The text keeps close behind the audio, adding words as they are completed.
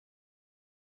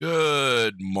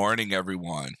morning,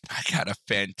 everyone. I got a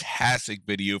fantastic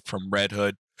video from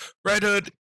Redhood.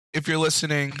 Redhood, if you're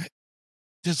listening,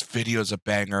 this video is a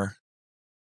banger.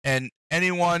 And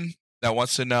anyone that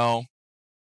wants to know,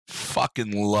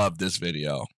 fucking love this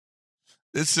video.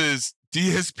 This is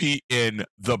DSP in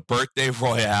the Birthday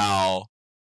Royale.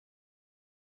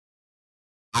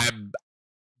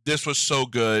 This was so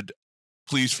good.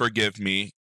 Please forgive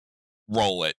me.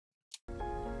 Roll it.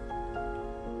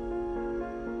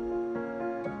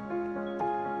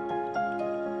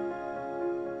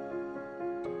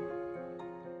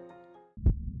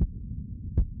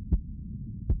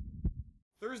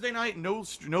 Thursday night, no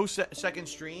second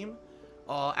stream.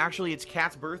 Actually, it's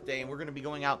Kat's birthday, and we're going to be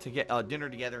going out to get dinner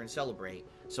together and celebrate.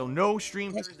 So no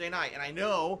stream Thursday night. And I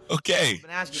know. Okay. Been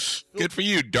asking, good for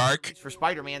you, Dark. For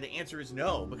Spider-Man, the answer is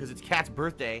no because it's Kat's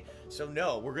birthday. So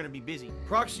no, we're going to be busy.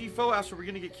 Proxy Fo asked, we're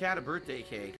going to get Kat a birthday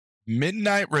cake.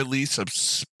 Midnight release of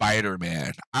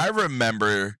Spider-Man. I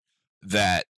remember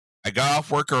that I got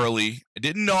off work early. I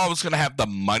didn't know I was going to have the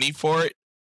money for it,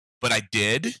 but I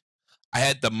did. I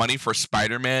had the money for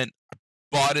Spider-Man. I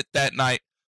bought it that night,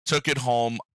 took it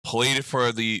home, played it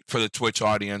for the Twitch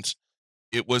audience.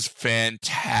 It was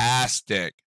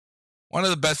fantastic. One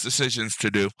of the best decisions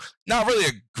to do. Not really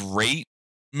a great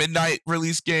midnight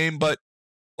release game, but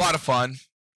a lot of fun.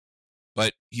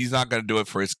 But he's not going to do it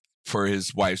for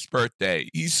his wife's birthday.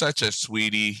 He's such a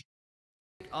sweetie.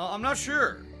 I'm not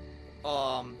sure.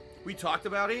 We talked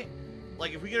about it.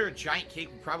 Like, if we get her a giant cake,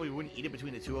 we probably wouldn't eat it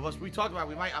between the two of us. We talked about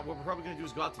what we're probably going to do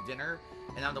is go out to dinner,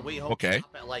 and on the way home,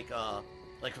 stop at like a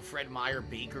Fred Meyer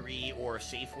bakery or a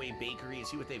Safeway bakery and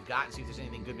see what they've got and see if there's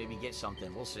anything good, maybe get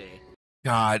something. We'll see.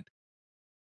 God,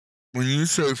 when you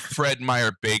say Fred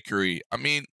Meyer bakery, I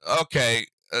mean, okay,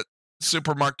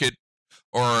 supermarket,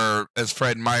 or as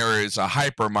Fred Meyer is a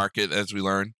hypermarket, as we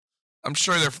learn. I'm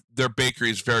sure their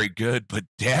bakery is very good, but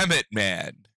damn it,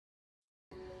 man.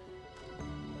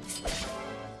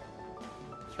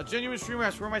 A genuine streamer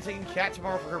asks, where am I taking Kat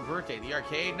tomorrow for her birthday? The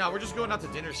arcade? No, we're just going out to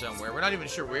dinner somewhere. We're not even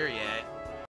sure where yet.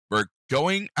 We're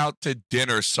going out to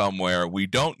dinner somewhere. We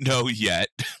don't know yet.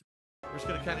 We're just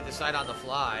going to kind of decide on the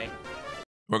fly.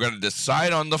 We're going to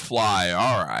decide on the fly.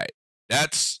 All right.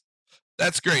 That's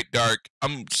great, Dark.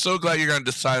 I'm so glad you're going to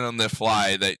decide on the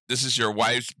fly that this is your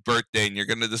wife's birthday and you're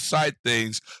going to decide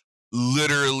things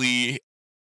literally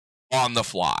on the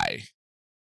fly.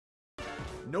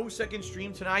 No second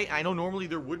stream tonight. I know normally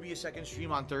there would be a second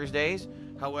stream on Thursdays.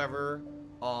 However,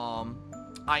 I'm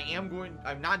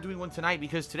not doing one tonight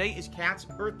because today is Kat's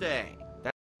birthday.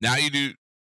 Now you do.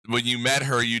 When you met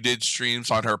her, you did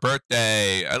streams on her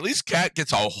birthday. At least Kat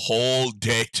gets a whole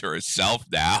day to herself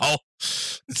now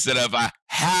instead of a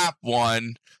half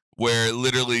one where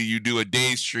literally you do a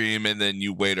day stream and then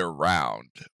you wait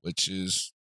around, which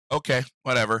is okay,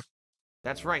 whatever.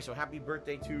 That's right. So happy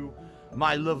birthday to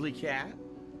my lovely Kat.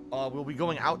 We'll be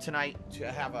going out tonight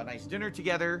to have a nice dinner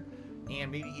together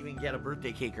and maybe even get a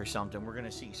birthday cake or something. We're going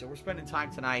to see. So we're spending time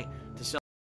tonight to celebrate.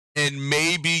 And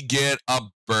maybe get a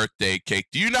birthday cake.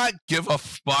 Do you not give a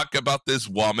fuck about this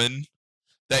woman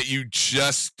that you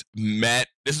just met?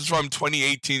 This is from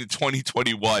 2018 to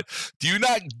 2021. Do you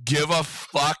not give a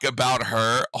fuck about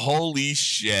her? Holy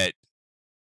shit.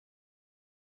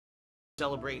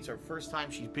 Celebrates our first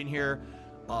time she's been here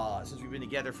since we've been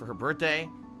together for her birthday.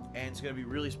 And it's going to be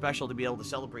really special to be able to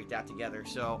celebrate that together.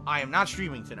 So I am not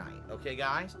streaming tonight. Okay,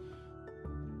 guys?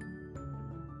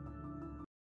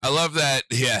 I love that.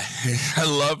 Yeah. I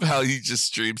love how he just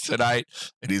streams tonight.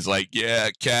 And he's like,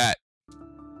 yeah, Kat.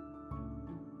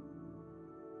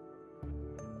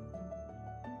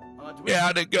 Yeah,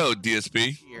 how'd it go,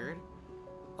 DSP?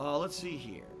 Let's see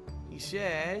here. He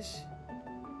says...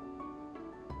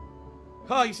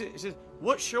 Oh, he says,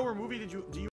 what show or movie do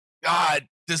you... God,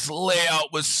 this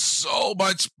layout was so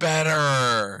much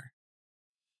better.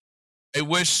 I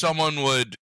wish someone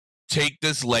would take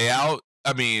this layout.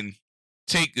 I mean,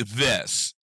 take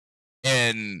this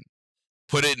and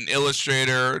put it in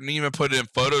Illustrator and even put it in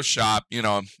Photoshop, you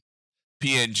know,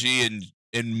 PNG,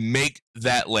 and make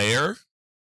that layer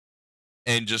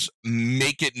and just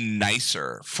make it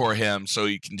nicer for him so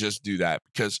he can just do that.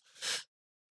 Because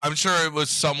I'm sure it was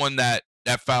someone that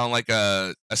found like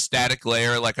a static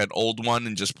layer, like an old one,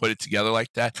 and just put it together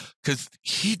like that. Because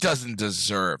he doesn't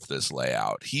deserve this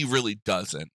layout. He really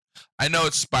doesn't. I know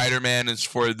it's Spider-Man, it's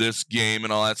for this game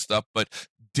and all that stuff, but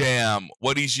damn,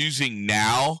 what he's using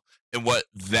now and what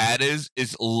that is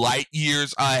light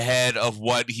years ahead of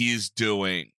what he's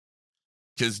doing.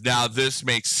 Because now this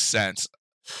makes sense.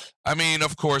 I mean,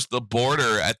 of course, the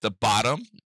border at the bottom,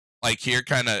 like here,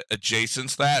 kind of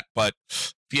adjacents that, but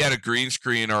if you had a green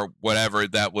screen or whatever,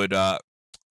 that would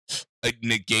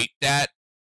negate that,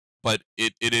 but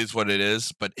it is what it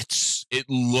is. But it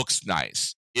looks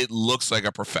nice. It looks like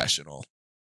a professional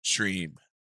stream.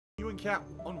 You and Kat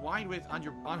unwind with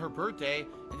on her birthday,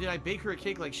 and did I bake her a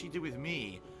cake like she did with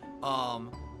me?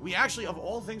 We actually, of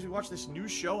all things, we watched this new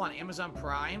show on Amazon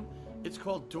Prime. It's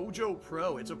called Dojo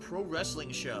Pro. It's a pro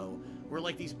wrestling show where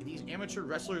like these amateur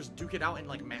wrestlers duke it out in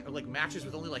like matches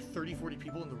with only like 30-40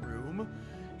 people in the room.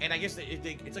 And I guess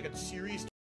it's like a series.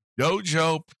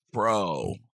 Dojo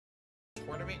Pro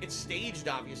tournament. It's staged,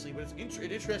 obviously, but it's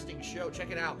an interesting show.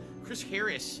 Check it out. Chris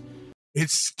Harris.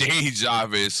 It's staged,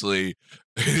 obviously.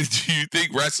 Do you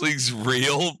think wrestling's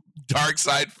real, Dark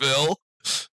Side Phil?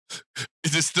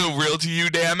 Is it still real to you,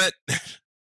 damn it?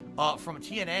 From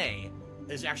TNA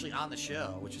is actually on the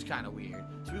show, which is kind of weird.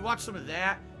 So we watched some of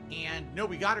that, and no,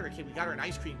 we got her a cake. We got her an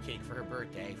ice cream cake for her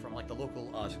birthday from like the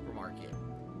local supermarket.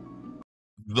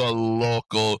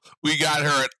 We got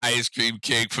her an ice cream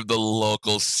cake from the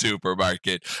local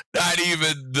supermarket. Not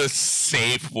even the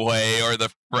Safeway or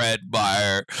the Fred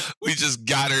Meyer. We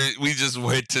just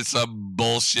went to some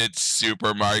bullshit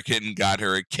supermarket and got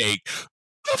her a cake.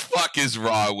 What the fuck is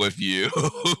wrong with you?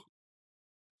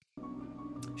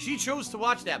 She chose to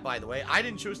watch that, by the way. I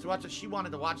didn't choose to watch it. She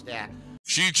wanted to watch that.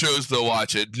 She chose to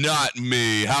watch it, not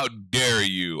me. How dare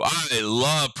you? I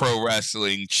love pro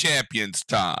wrestling. Champions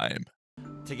time.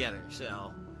 Together,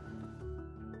 so.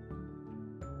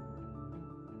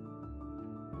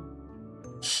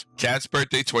 Kat's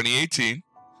birthday 2018.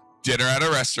 Dinner at a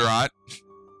restaurant.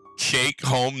 Cake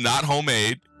home, not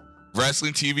homemade.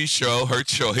 Wrestling TV show, her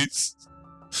choice.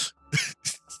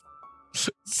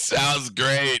 Sounds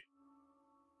great.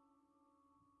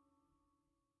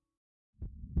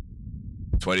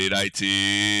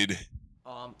 2019.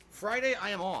 Friday I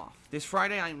am off. This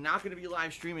Friday I am not going to be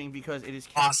live streaming because it is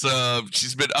awesome.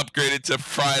 She's been upgraded to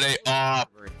Friday off.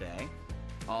 Birthday.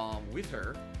 With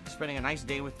her, spending a nice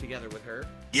day together with her.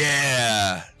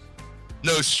 Yeah.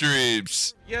 No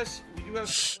streams. Yes, we do have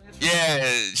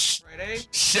plans for Friday.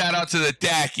 Shout out to the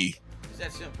Dacky. It's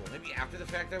that simple. Maybe after the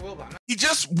fact I will, but I'm not. He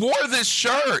just wore this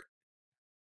shirt.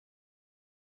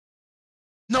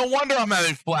 No wonder I'm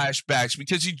having flashbacks,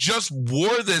 because he just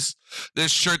wore this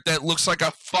shirt that looks like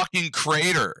a fucking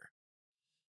crater.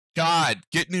 God,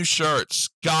 get new shirts.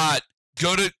 God,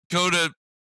 go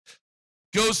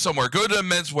somewhere. Go to a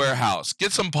Men's Warehouse.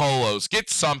 Get some polos. Get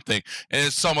something. And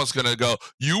then someone's gonna go,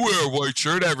 you wear a white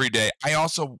shirt every day.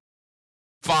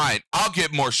 Fine. I'll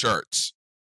get more shirts.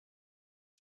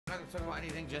 I'm not gonna talk about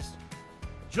anything.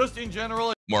 Just in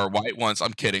general. More white ones.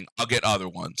 I'm kidding. I'll get other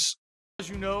ones. As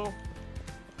you know.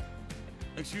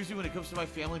 Excuse me, when it comes to my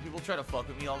family, people try to fuck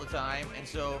with me all the time, and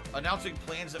so announcing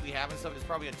plans that we have and stuff is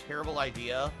probably a terrible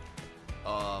idea.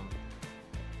 So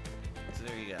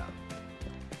there you go.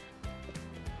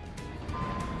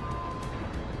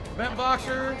 Ben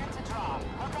Boxer.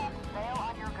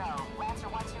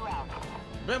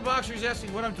 Ben Boxer's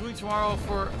asking what I'm doing tomorrow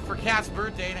for Kat's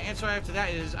birthday, and the answer I have to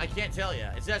that is I can't tell you.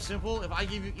 It's that simple. If I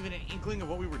give you even an inkling of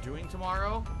what we were doing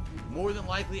tomorrow, more than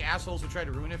likely assholes would try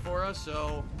to ruin it for us.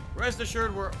 So rest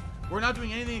assured, we're not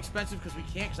doing anything expensive because we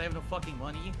can't, because I have no fucking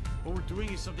money. What we're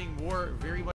doing is something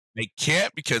very much. I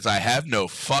can't because I have no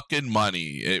fucking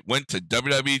money. It went to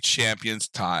WWE Champions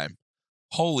time.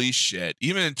 Holy shit!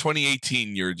 Even in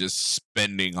 2018, you're just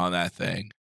spending on that thing.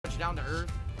 Down to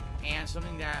earth. And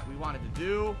something that we wanted to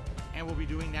do, and we'll be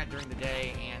doing that during the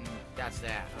day, and that's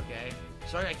that, okay?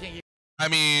 Sorry, I can't give. I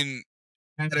mean,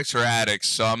 addicts are addicts,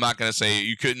 so I'm not going to say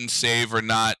you couldn't save or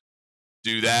not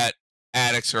do that.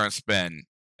 Addicts are on spend.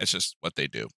 It's just what they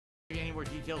do. Any more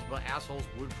details, but assholes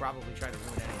would probably try to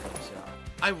ruin anything, so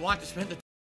I want to spend the.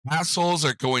 Assholes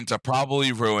are going to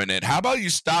probably ruin it. How about you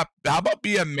stop? How about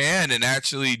be a man and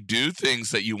actually do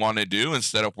things that you want to do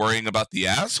instead of worrying about the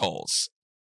assholes?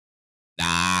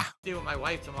 Nah. Stay with my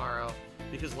wife tomorrow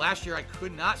because last year I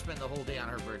could not spend the whole day on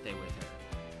her birthday with her.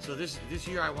 So this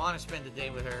year I want to spend the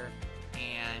day with her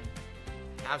and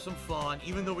have some fun,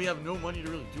 even though we have no money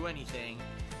to really do anything.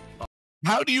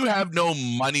 How do you have no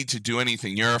money to do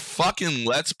anything? You're a fucking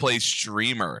Let's Play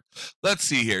streamer. Let's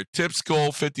see here. Tips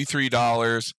goal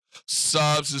 $53.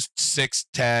 Subs is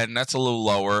 $6.10. That's a little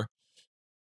lower.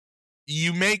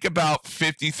 You make about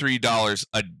 $53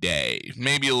 a day,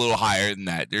 maybe a little higher than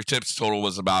that. Your tips total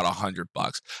was about $100.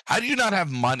 How do you not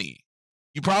have money?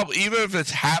 You probably, even if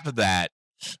it's half of that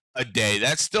a day,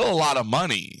 that's still a lot of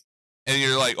money. And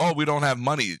you're like, oh, we don't have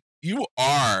money. You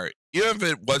are. Even if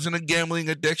it wasn't a gambling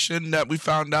addiction that we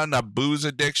found out, a booze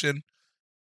addiction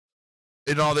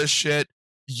and all this shit,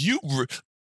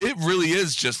 it really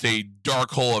is just a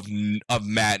dark hole of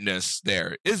madness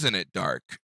there, isn't it,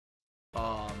 Dark?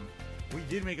 we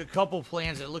did make a couple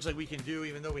plans that it looks like we can do,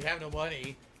 even though we have no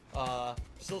money.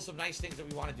 Still some nice things that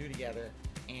we want to do together.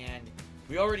 And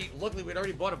luckily, we'd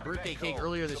already bought a birthday cake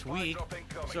earlier this week.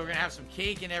 So we're going to have some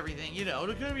cake and everything. You know,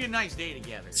 it's going to be a nice day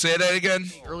together. Say that again.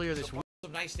 Earlier this week.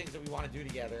 Some nice things that we want to do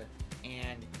together.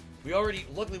 And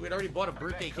luckily, we'd already bought a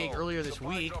birthday cake earlier this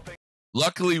week.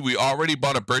 Luckily, we already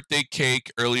bought a birthday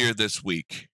cake earlier this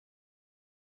week.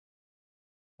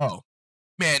 Oh,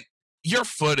 man, your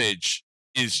footage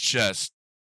is just...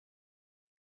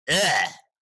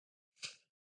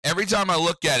 Every time I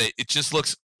look at it, it just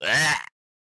looks...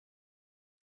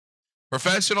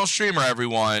 Professional streamer,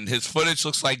 everyone. His footage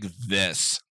looks like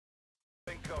this.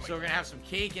 So we're going to have some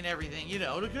cake and everything. You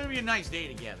know, it's going to be a nice day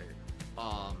together.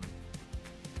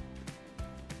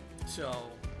 So,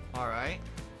 all right.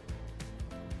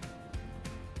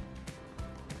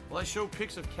 Will I show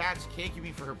pics of Kat's cake, you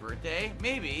mean for her birthday?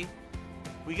 Maybe.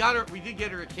 We did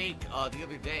get her a cake the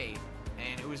other day,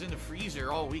 and it was in the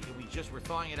freezer all week, and we're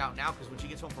thawing it out now because when she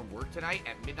gets home from work tonight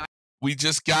at midnight. We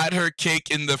just got her cake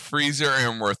in the freezer,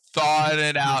 and we're thawing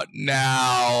it out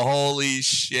now. Holy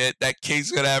shit, that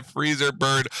cake's gonna have freezer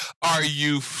burn. Are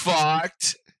you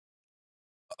fucked?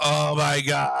 Oh my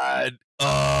god.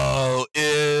 Oh,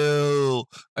 ew.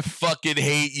 I fucking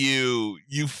hate you.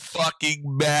 You fucking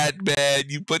madman.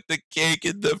 You put the cake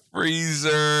in the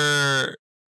freezer.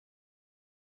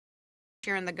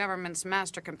 You're in the government's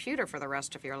master computer for the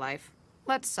rest of your life.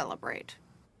 Let's celebrate.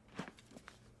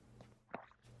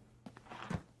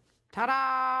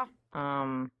 Ta-da!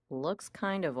 Looks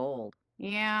kind of old.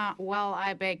 Yeah, well,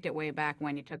 I baked it way back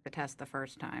when you took the test the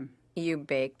first time. You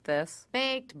baked this?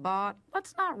 Baked, bought.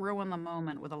 Let's not ruin the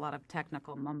moment with a lot of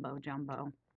technical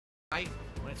mumbo-jumbo. When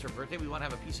it's her birthday, we want to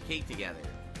have a piece of cake together.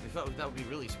 We thought that would be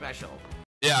really special.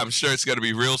 Yeah, I'm sure it's going to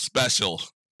be real special.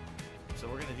 So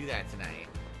we're going to do that tonight.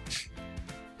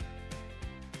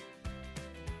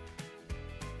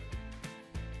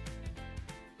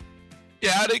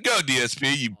 Yeah, how'd it go,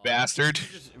 DSP, you bastard?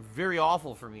 It's just very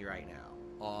awful for me right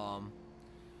now.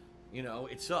 You know,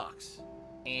 it sucks.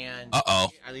 And,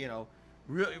 you know,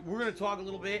 we're going to talk a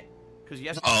little bit, because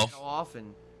yesterday I went off,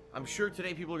 and I'm sure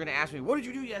today people are going to ask me, what did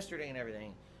you do yesterday and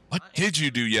everything? What did you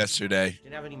do yesterday?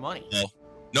 Didn't have any money.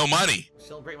 No money.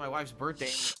 Celebrate my wife's birthday.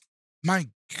 My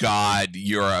God,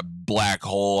 you're a black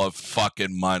hole of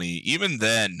fucking money. Even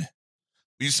then,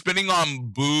 were you spending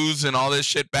on booze and all this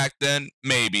shit back then?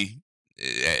 Maybe.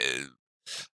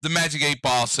 The Magic 8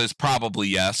 Ball says probably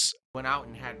yes. Went out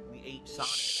and we ate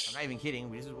Sonic. I'm not even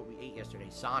kidding. This is what we ate yesterday,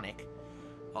 Sonic.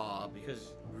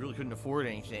 Because we really couldn't afford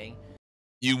anything.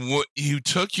 You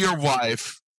took your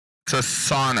wife to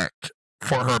Sonic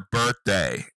for her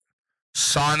birthday.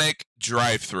 Sonic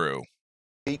drive-through.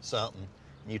 Eat something,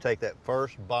 and you take that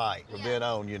first bite from then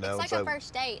on, you know. It's like a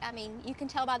first date. I mean, you can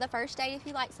tell by the first date if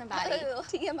you like somebody.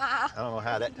 TMI. I don't know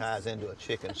how that ties into a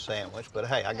chicken sandwich, but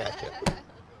hey, I got you.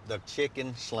 The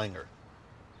chicken slinger.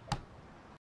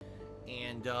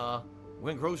 And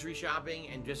went grocery shopping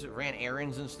and just ran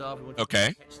errands and stuff. We went to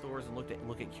pet stores and looked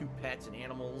at cute pets and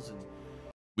animals. And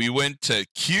we went to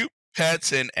cute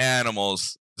pets and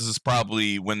animals. This is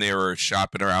probably when they were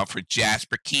shopping around for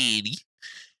Jasper Kitty.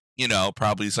 You know,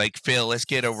 probably it's like, Phil, let's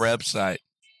get a website.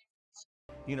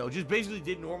 You know, just basically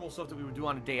did normal stuff that we would do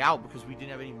on a day out because we didn't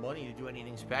have any money to do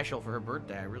anything special for her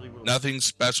birthday. I really nothing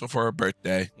special for her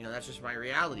birthday. You know, that's just my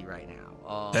reality right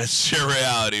now. That's your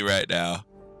reality right now.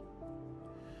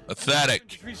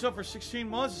 Pathetic. Free stuff for 16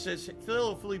 months. It says,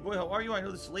 hello, Philly boy, how are you? I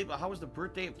know this is late, but how was the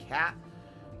birthday of Kat?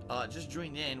 Just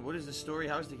joined in. What is the story?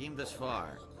 How is the game thus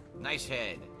far? Nice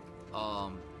head.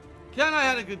 Kat and I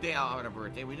had a good day out on her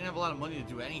birthday. We didn't have a lot of money to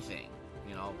do anything.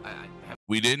 You know,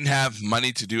 we didn't have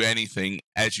money to do anything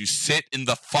as you sit in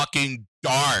the fucking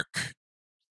dark.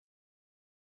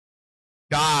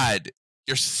 God,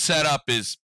 your setup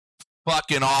is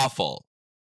fucking awful.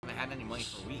 I haven't had any money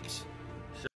for weeks.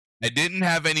 I didn't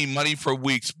have any money for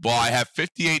weeks, but I have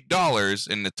 $58,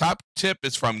 and the top tip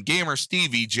is from Gamer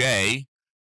Stevie J.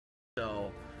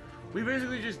 So, we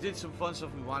basically just did some fun stuff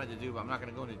we wanted to do, but I'm not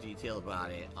going to go into detail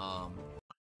about it.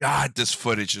 God, this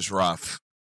footage is rough.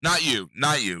 Not you,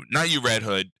 Red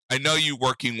Hood. I know you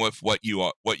working with what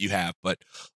you have, but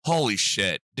holy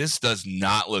shit, this does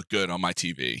not look good on my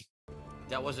TV.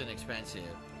 That wasn't expensive.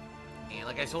 And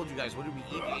like I told you guys, what did we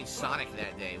eat? We ate Sonic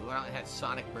that day. We went out and had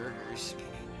Sonic burgers.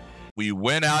 We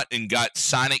went out and got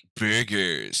Sonic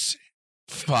burgers.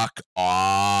 Fuck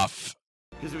off.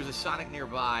 Because there was a Sonic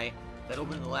nearby that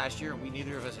opened in the last year, and we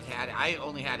neither of us had it. I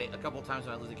only had it a couple times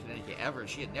when I lived in Connecticut ever, and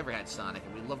she had never had Sonic,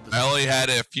 and we loved the I only had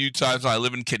it a few times when I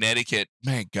lived in Connecticut.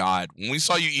 Man, God, when we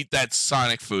saw you eat that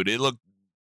Sonic food, it looked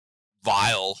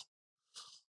vile.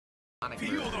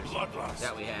 Feel the bloodlust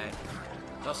that we had.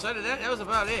 So outside of that, that was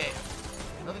about it.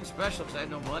 Nothing special because I had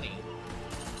no money.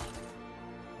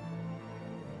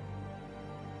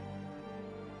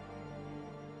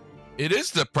 It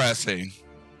is depressing.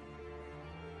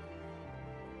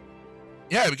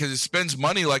 Yeah, because it spends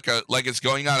money like it's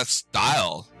going out of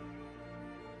style.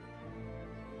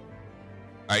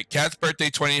 All right, Cat's birthday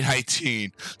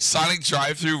 2019. Sonic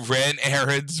drive-thru ran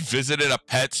errands, visited a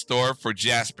pet store for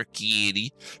Jasper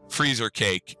Kitty. Freezer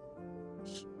cake.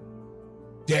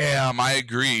 Damn, I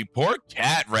agree. Poor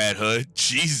cat, Redhood.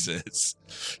 Jesus.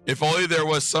 If only there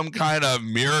was some kind of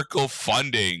miracle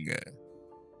funding.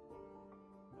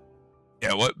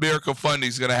 Yeah, what miracle funding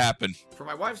is going to happen? For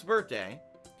my wife's birthday,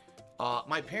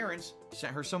 my parents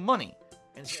sent her some money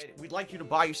and said, we'd like you to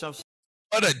buy yourself.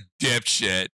 What a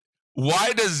dipshit.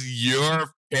 Why does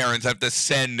your parents have to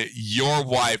send your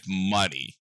wife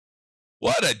money?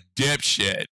 What a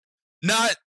dipshit.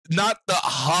 Not the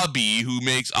hubby who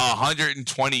makes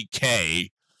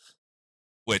 120K,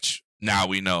 which now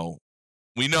we know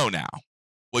now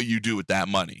what you do with that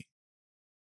money.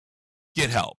 Get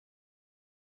help.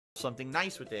 Something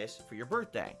nice with this for your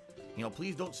birthday. You know,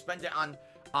 please don't spend it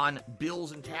on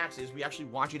bills and taxes. We actually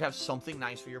want you to have something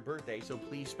nice for your birthday, so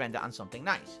please spend it on something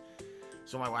nice.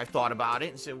 So my wife thought about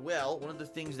it and said, well, one of the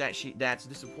things that's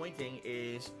disappointing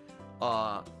is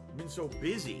been so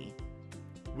busy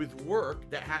with work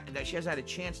that she hasn't had a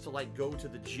chance to like go to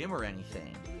the gym or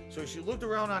anything. So she looked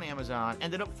around on Amazon,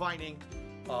 ended up finding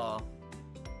an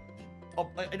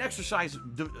exercise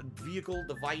vehicle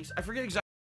device. I forget exactly.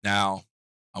 Now,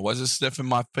 I wasn't stiffing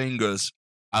my fingers.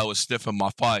 I was stiffing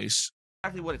my face.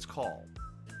 Exactly what it's called.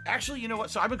 Actually, you know what?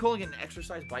 So I've been calling it an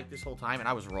exercise bike this whole time, and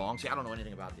I was wrong. See, I don't know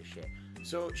anything about this shit.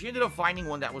 So she ended up finding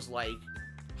one that was like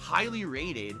highly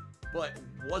rated, but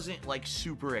wasn't like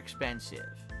super expensive,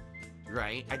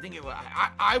 right? I think it was.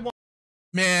 I want.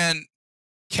 Man,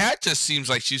 Kat just seems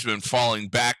like she's been falling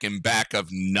back and back of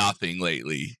nothing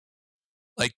lately.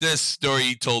 Like this story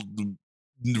he told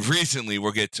recently,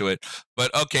 we'll get to it.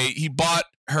 But okay, he bought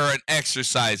her an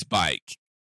exercise bike.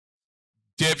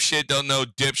 Dipshit don't know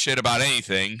dipshit about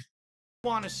anything. I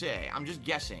want to say, I'm just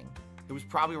guessing, it was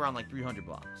probably around like $300.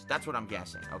 That's what I'm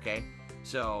guessing, okay?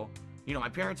 So, you know, my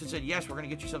parents had said, yes, we're going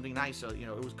to get you something nice. So, you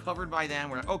know, it was covered by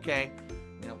them. We're like, okay,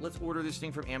 you know, let's order this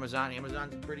thing from Amazon.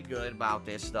 Amazon's pretty good about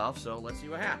this stuff, so let's see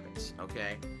what happens,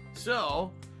 okay?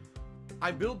 So,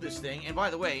 I built this thing, and by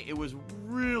the way, it was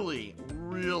really,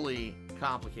 really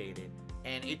complicated.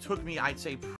 And it took me, I'd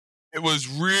say... It was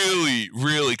really,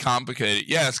 really complicated.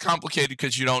 Yeah, it's complicated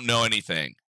because you don't know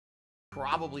anything.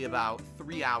 Probably about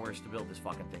 3 hours to build this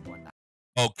fucking thing one night.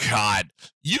 Oh, God.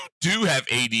 You do have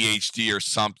ADHD or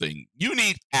something. You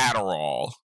need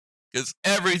Adderall. Because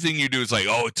everything you do is like,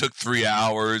 oh, it took 3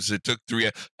 hours. It took 3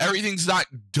 hours. Everything's not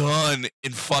done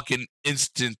in fucking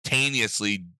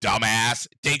instantaneously, dumbass.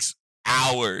 It takes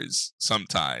hours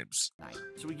sometimes.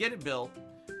 So we get it built,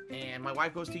 and my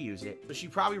wife goes to use it. So she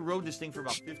probably rode this thing for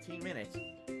about 15 minutes.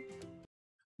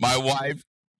 My wife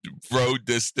rode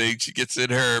this thing. She gets in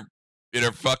her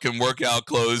fucking workout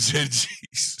clothes, and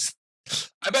she's...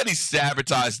 I bet he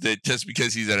sabotaged it just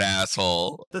because he's an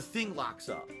asshole. The thing locks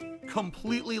up.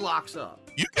 Completely locks up.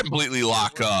 You completely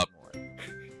lock up.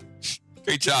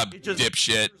 Great job,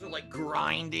 dipshit. Are like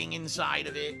grinding inside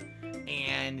of it,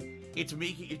 and it's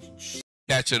making it.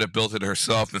 Cat should have built it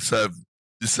herself instead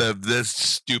of this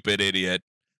stupid idiot,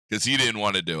 because he didn't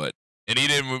want to do it, and he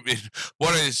didn't.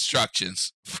 What are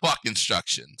instructions? Fuck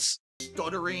instructions.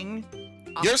 Stuttering.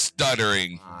 You're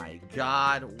stuttering. Oh my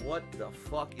God, what the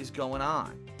fuck is going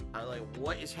on? I'm like,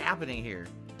 what is happening here?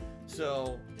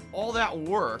 So all that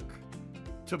work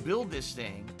to build this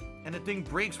thing, and the thing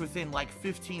breaks within like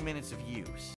 15 minutes of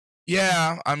use.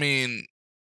 Yeah, I mean,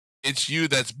 it's you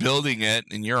that's building it,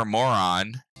 and you're a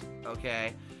moron.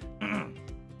 Okay.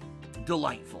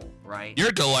 Delightful, right?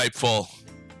 You're delightful.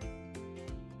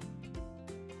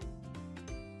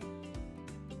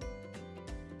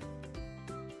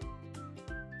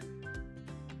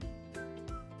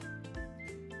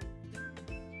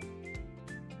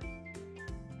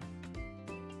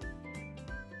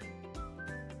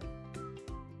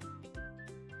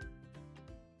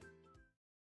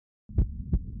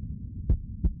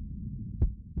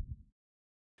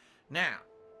 Now,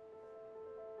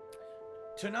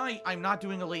 tonight I'm not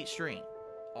doing a late stream,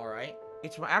 all right?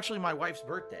 It's actually my wife's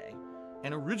birthday,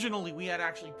 and originally we had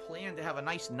actually planned to have a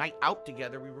nice night out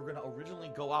together. We were going to originally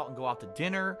go out to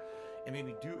dinner and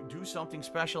maybe do something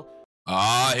special.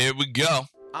 Here we go.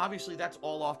 Obviously, that's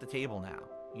all off the table now,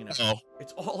 you know? Uh-oh.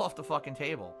 It's all off the fucking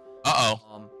table.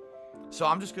 Uh-oh. So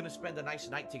I'm just going to spend a nice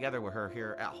night together with her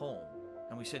here at home.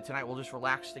 And we said tonight we'll just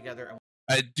relax together. And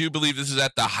I do believe this is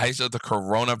at the height of the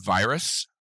coronavirus.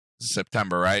 This is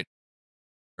September, right?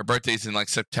 Her birthday's in like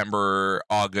September,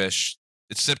 August.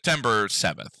 It's September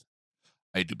 7th.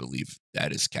 I do believe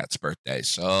that is Kat's birthday.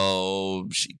 So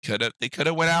they could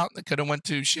have went out. They could have went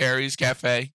to Sherry's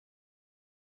Cafe.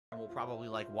 And we'll probably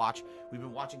like watch. We've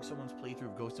been watching someone's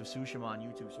playthrough of Ghost of Tsushima on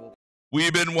YouTube. So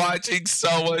we've been watching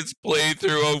someone's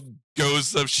playthrough of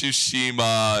Ghost of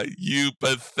Tsushima. You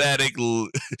pathetic.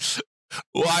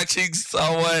 Watching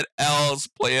someone else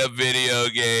play a video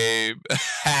game.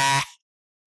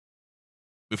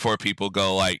 Before people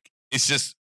go like, it's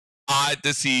just odd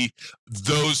to see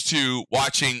those two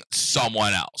watching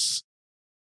someone else.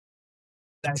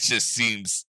 That just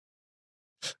seems,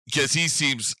 because he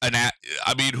seems I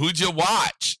mean, who'd you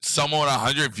watch? Someone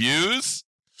 100 views?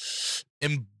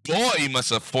 And boy, he must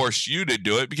have forced you to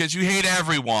do it because you hate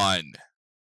everyone.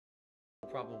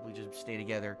 we'll probably just stay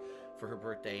together for her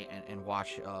birthday and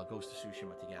watch Ghost of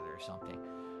Tsushima together or something,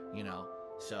 you know.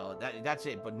 So that's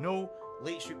it. But no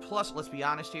late stream. Plus, let's be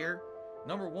honest here.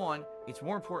 Number one, it's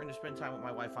more important to spend time with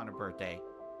my wife on her birthday,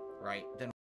 right?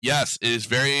 Yes, it is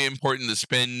very important to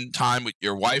spend time with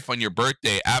your wife on your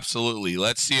birthday. Absolutely.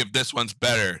 Let's see if this one's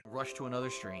better. Rush to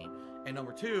another stream. And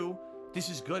number two, this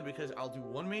is good because I'll do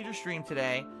one major stream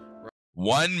today.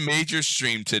 One major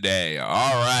stream today.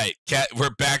 All right. Kat,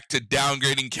 we're back to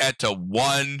downgrading Kat to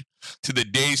one to the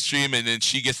day stream, and then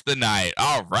she gets the night.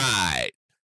 All right.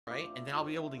 Right? And then I'll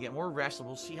be able to get more rest, and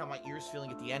we'll see how my ear's feeling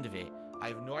at the end of it. I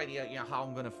have no idea,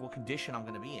 what condition I'm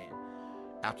gonna be in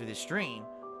after this stream.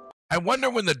 I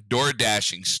wonder when the door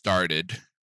dashing started.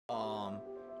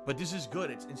 But this is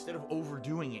good. It's instead of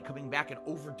overdoing it, coming back and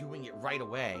overdoing it right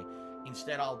away.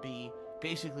 Instead, I'll be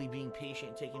basically being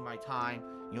patient, taking my time,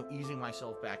 easing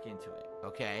myself back into it.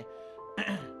 Okay.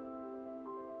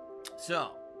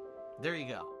 So, there you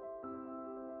go.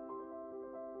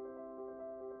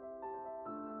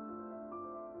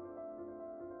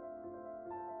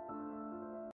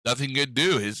 Nothing could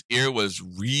do. His ear was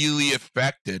really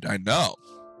affected. I know.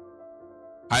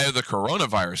 I have the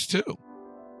coronavirus too.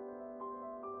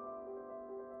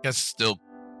 Guess still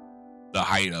the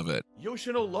height of it.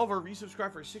 Yoshino Lover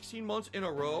resubscribed for 16 months in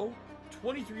a row,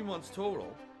 23 months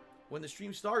total. When the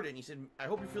stream started, and he said, I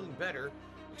hope you're feeling better.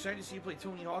 Excited to see you play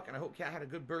Tony Hawk, and I hope Kat had a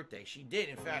good birthday. She did.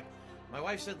 In fact, my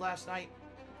wife said last night,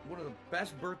 one of the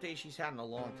best birthdays she's had in a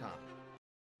long time.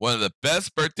 One of the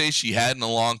best birthdays she had in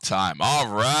a long time. All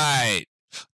right.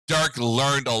 Dark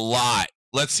learned a lot.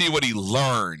 Let's see what he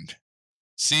learned.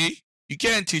 See? You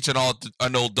can't teach an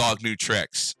old dog new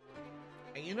tricks.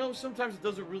 And sometimes it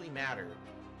doesn't really matter.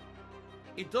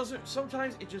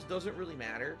 Sometimes it just doesn't really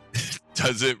matter.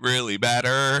 Does it really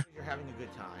matter? You're having a good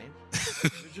time.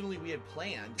 Originally, we had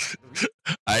planned.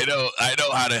 I know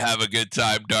how to have a good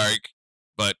time, Dark.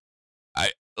 But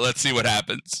let's see what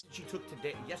happens. She took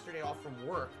yesterday off from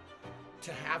work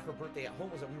to have her birthday at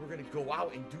home was that we were going to go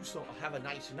out and have a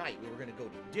nice night. We were going to go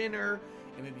to dinner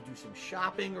and maybe do some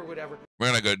shopping or whatever. We're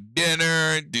going to go to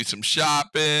dinner, do some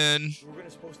shopping. We were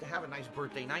supposed to have a nice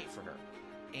birthday night for her.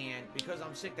 And because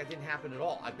I'm sick, that didn't happen at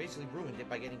all. I basically ruined it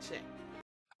by getting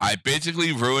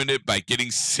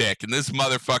sick. And this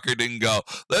motherfucker didn't go,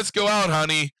 let's go out,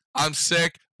 honey. I'm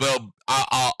sick, but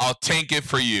I'll tank it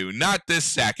for you. Not this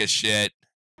sack of shit.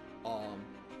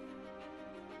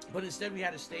 But instead, we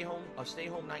had a stay home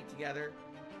night together.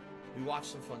 We watched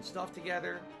some fun stuff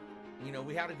together.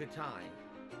 We had a good time.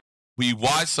 We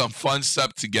watched some fun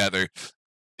stuff together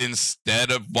instead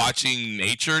of watching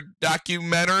nature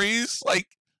documentaries. Like,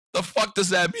 the fuck does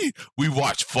that mean? We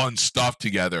watch fun stuff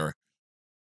together.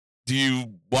 Do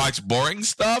you watch boring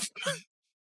stuff?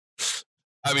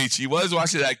 I mean, she was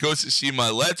watching that Ghost of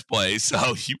Tsushima Let's Play,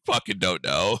 so you fucking don't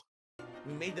know.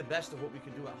 We made the best of what we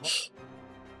could do at home.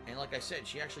 And like I said,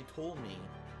 she actually told me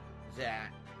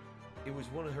that it was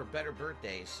one of her better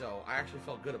birthdays, so I actually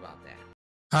felt good about that.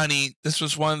 Honey, this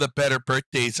was one of the better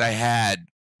birthdays I had.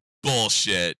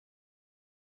 Bullshit.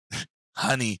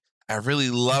 Honey, I really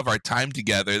love our time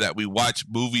together that we watched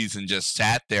movies and just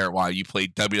sat there while you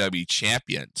played WWE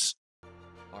Champions.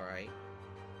 All right.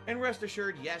 And rest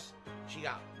assured, yes, she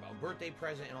got a birthday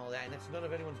present and all that, and it's none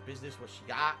of anyone's business what she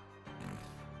got.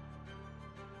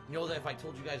 Know that if I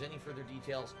told you guys any further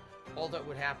details, all that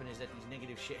would happen is that these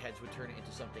negative shitheads would turn it into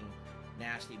something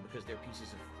nasty because they're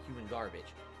pieces of human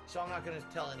garbage. So I'm not going to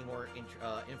tell any more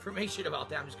information about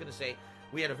that. I'm just going to say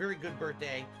we had a very good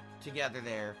birthday together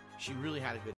there. She really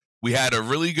had a good... We had a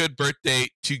really good birthday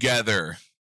together.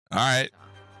 All right.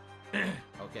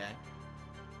 Okay.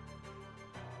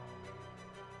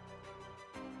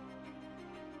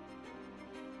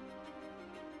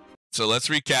 So let's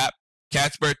recap.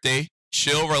 Kat's birthday,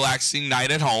 chill, relaxing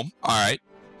night at home. All right.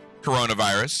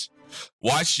 Coronavirus.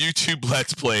 Watch YouTube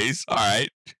Let's Plays. All right.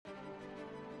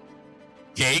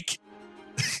 Cake.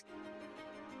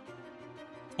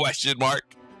 Question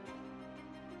mark.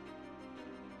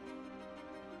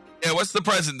 Yeah, what's the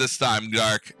present this time,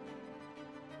 Dark?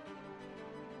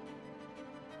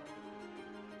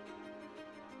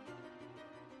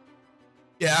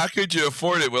 Yeah, how could you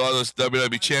afford it with all those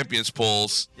WWE Champions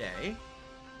polls? Day.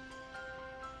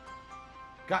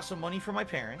 Got some money from my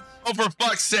parents. Oh, for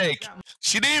fuck's sake.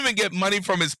 She didn't even get money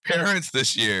from his parents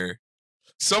this year.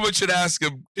 Someone should ask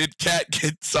him, did Kat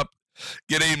get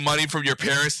any money from your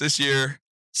parents this year?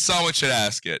 Someone should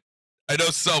ask it. I know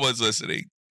someone's listening.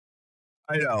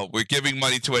 I know, we're giving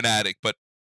money to an addict, but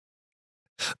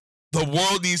the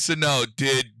world needs to know,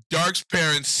 did Dark's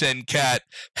parents send Kat,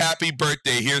 happy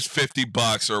birthday, here's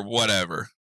 $50 or whatever?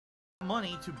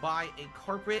 Money to buy a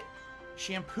carpet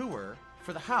shampooer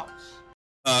for the house.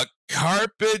 A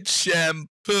carpet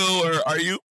shampooer? Are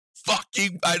you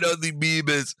fucking... I know the meme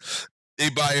is they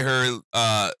buy her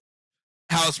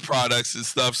house products and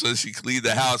stuff so she can clean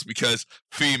the house because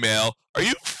female. Are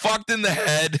you fucked in the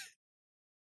head?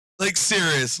 Like,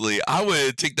 seriously, I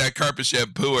would take that carpet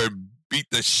shampooer and beat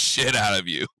the shit out of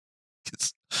you.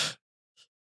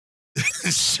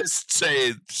 It's just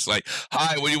saying, it's like,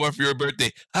 hi, what do you want for your birthday?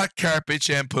 A carpet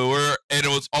shampooer, and it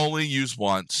was only used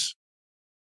once.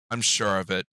 I'm sure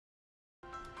of it.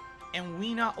 And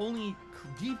we not only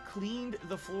deep cleaned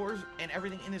the floors and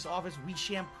everything in this office, we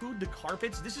shampooed the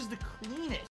carpets. This is the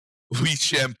cleanest. We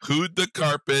shampooed the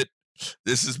carpet.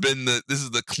 This is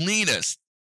the cleanest.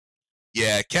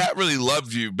 Yeah, Kat really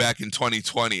loved you back in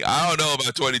 2020. I don't know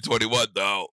about 2021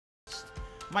 though.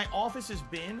 My office has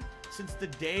been since the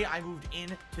day I moved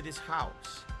into this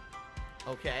house.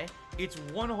 Okay? It's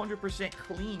 100%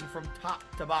 clean from top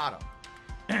to bottom.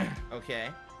 Okay?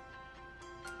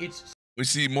 We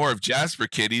see more of Jasper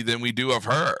Kitty than we do of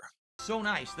her. So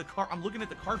nice. I'm looking at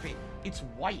the carpet. It's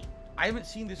white. I haven't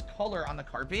seen this color on the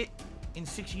carpet in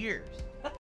 6 years.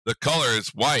 The color is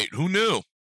white. Who knew?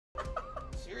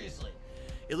 Seriously.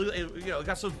 It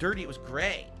got so dirty it was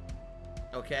gray.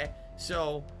 Okay?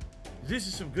 So this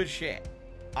is some good shit.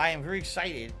 I am very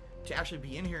excited to actually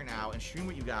be in here now and stream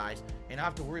with you guys and not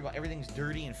have to worry about everything's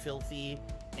dirty and filthy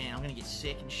and I'm gonna get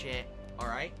sick and shit.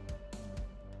 Alright?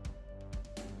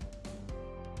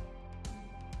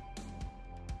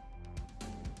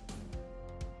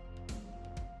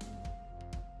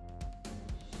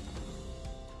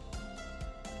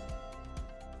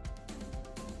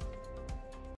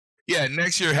 Yeah,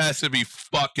 next year has to be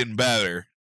fucking better.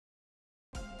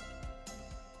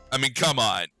 I mean, come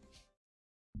on.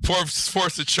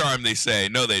 Force the charm, they say.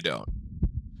 No, they don't.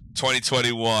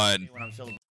 2021.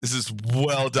 This is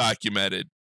well documented.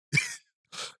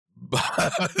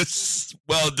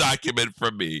 Well documented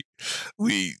from me.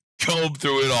 We combed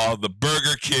through it all. The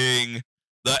Burger King,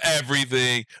 the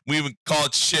everything. We even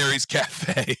called Sherry's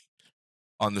Cafe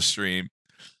on the stream.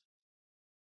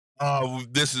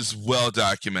 This is well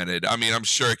documented. I mean, I'm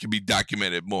sure it can be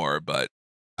documented more, but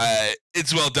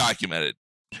it's well documented.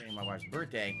 My wife's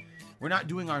birthday. We're not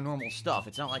doing our normal stuff.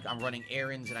 It's not like I'm running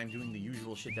errands and I'm doing the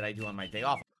usual shit that I do on my day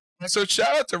off. So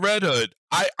shout out to Redhood.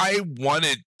 I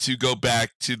wanted to go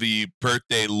back to the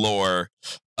birthday lore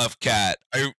of Kat.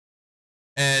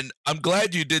 And I'm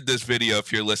glad you did this video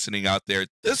if you're listening out there.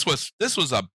 This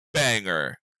was a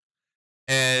banger.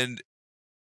 And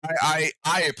I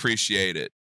appreciate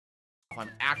it. I'm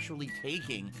actually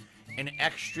taking an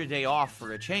extra day off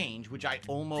for a change, which I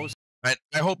almost... I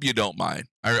hope you don't mind.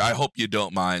 I hope you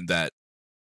don't mind that.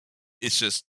 It's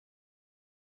just...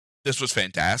 This was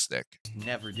fantastic.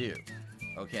 Never do.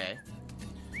 Okay?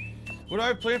 What do I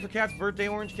have planned for Kat's birthday,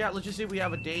 Orange Cat? Let's just say we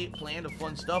have a date planned of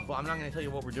fun stuff, but I'm not going to tell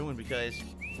you what we're doing because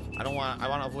I want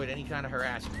to avoid any kind of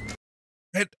harassment.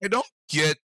 I don't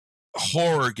get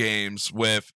horror games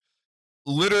with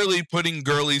literally putting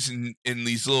girlies in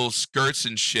these little skirts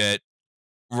and shit,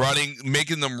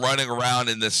 making them running around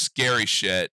in this scary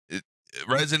shit.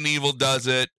 Resident Evil does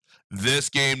it. This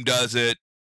game does it.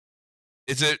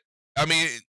 I mean,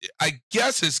 I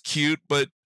guess it's cute, but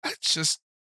it's just,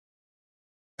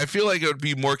 I feel like it would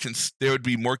be more, they would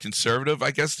be more conservative.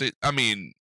 I guess, I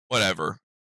mean, whatever.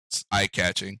 It's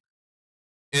eye-catching.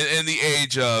 In the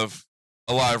age of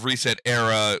a lot of recent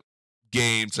era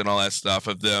games and all that stuff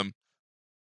of them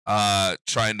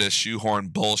trying to shoehorn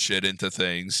bullshit into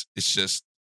things, it's just,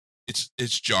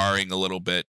 it's jarring a little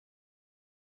bit.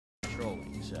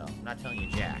 Trolling, so I'm not telling you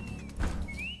jack.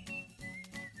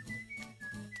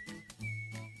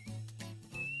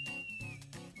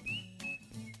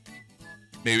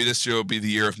 Maybe this year will be the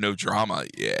year of no drama.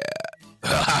 Yeah.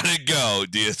 How did it go,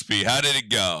 DSP? How did it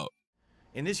go?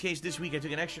 In this case, this week I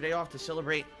took an extra day off to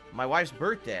celebrate my wife's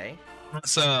birthday.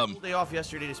 Awesome. Full day off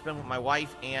yesterday to spend with my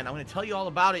wife, and I'm going to tell you all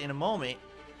about it in a moment.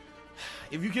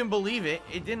 If you can believe it,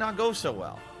 it did not go so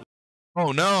well.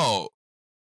 Oh, no.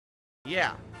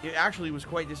 Yeah, it actually was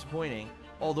quite disappointing.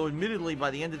 Although, admittedly, by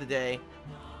the end of the day,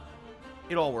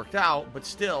 it all worked out. But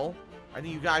still, I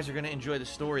think you guys are going to enjoy the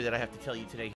story that I have to tell you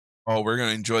today. Oh, we're going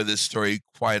to enjoy this story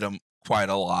quite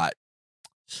a lot.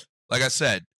 Like I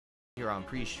said, Here on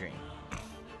pre-stream.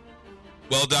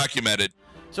 well documented.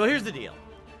 So here's the deal.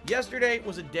 Yesterday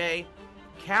was a day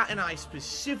Kat and I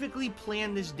specifically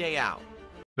planned this day out.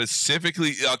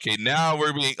 Specifically, okay, now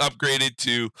we're being upgraded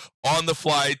to on the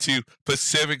fly to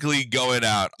specifically going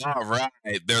out. All right,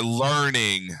 they're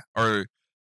learning, or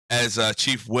as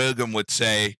Chief Wiggum would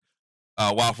say,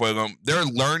 Waff Wiggum, they're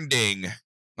learning.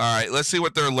 All right, let's see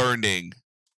what they're learning.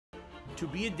 To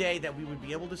be a day that we would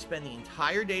be able to spend the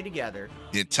entire day together.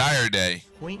 The entire day.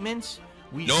 Appointments.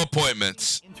 No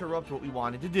appointments. Interrupt what we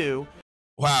wanted to do.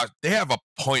 Wow, they have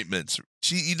appointments.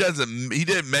 He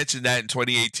didn't mention that in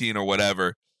 2018 or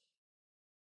whatever.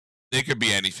 They could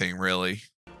be anything, really.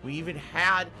 We even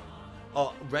had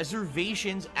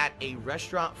reservations at a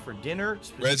restaurant for dinner.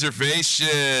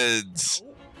 Reservations.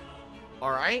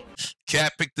 All right.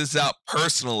 Kat picked this out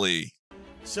personally.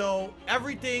 So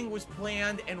everything was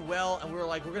planned and well, and we were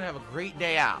like, we're going to have a great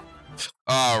day out.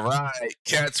 All right.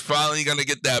 Kat's finally going to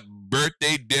get that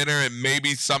birthday dinner and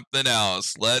maybe something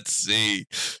else. Let's see.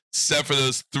 Except for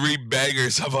those 3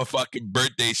 bangers of a fucking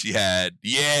birthday she had.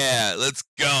 Yeah, let's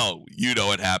go. You know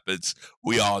what happens.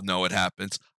 We all know what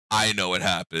happens. I know what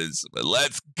happens. But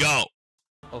let's go.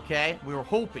 Okay? We were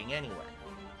hoping anyway.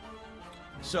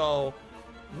 So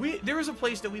there is a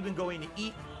place that we've been going to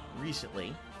eat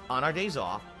recently on our days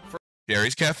off. For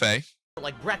Gary's Cafe.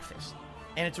 Like breakfast.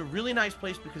 And it's a really nice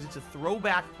place because it's a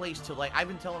throwback place to, like, I've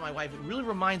been telling my wife, it really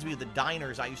reminds me of the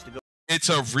diners I used to go. It's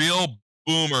a real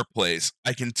boomer place.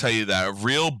 I can tell you that. A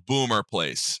real boomer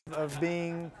place. Of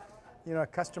being, you know, a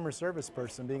customer service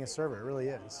person, being a server, it really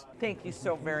is. Thank you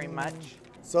so very much.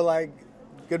 So, like,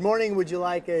 good morning, would you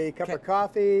like a cup of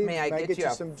coffee? May I get you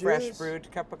a some fresh juice? brewed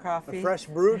cup of coffee? A fresh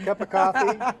brewed cup of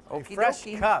coffee? A Okie fresh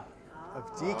dokie. cup of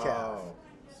decaf. Oh,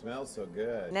 smells so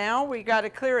good. Now we got to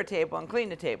clear a table and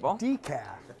clean a table.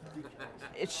 Decaf.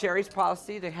 It's Sherry's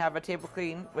policy to have a table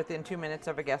clean within 2 minutes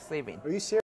of a guest leaving. Are you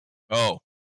serious? Oh.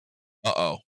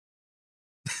 Uh-oh.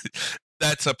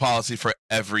 That's a policy for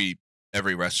every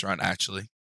restaurant, actually.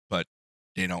 But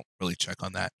they don't really check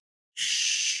on that.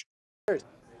 Shh.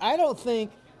 I don't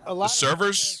think a lot The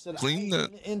servers of that clean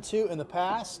I've been into in the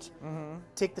past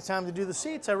take the time to do the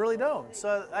seats. I really don't.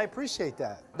 So I appreciate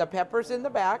that. The pepper's in the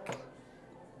back.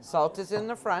 Salt is in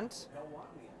the front.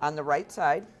 On the right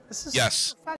side. This is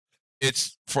Yes.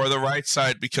 It's for the right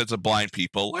side because of blind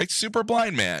people, like Super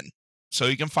Blind Man. So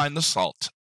you can find the salt.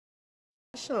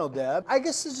 professional, Deb. I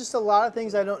guess there's just a lot of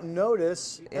things I don't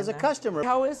notice as a customer.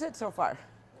 How is it so far?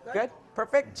 Good?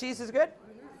 Perfect? Cheese is good?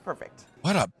 Perfect.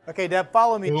 What a Okay, Deb,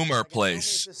 follow me. boomer If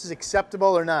place. this is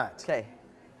acceptable or not. Okay.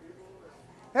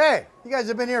 Hey, you guys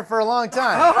have been here for a long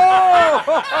time.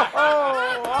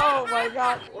 Oh my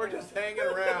God. We're just hanging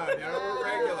around, you know, we're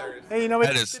regulars. Hey, you know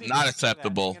That is not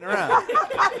acceptable. around.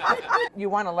 You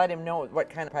want to let him know what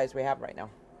kind of pies we have right now.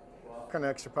 What kind of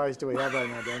extra pies do we have right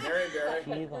now, Dan?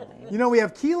 Very. You know, we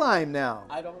have key lime now.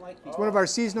 I don't like It's one of our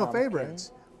seasonal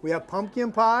favorites. We have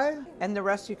pumpkin pie, And the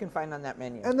rest you can find on that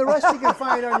menu. and the rest you can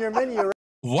find on your menu.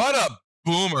 What a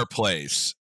boomer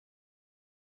place.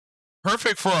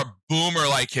 Perfect for a boomer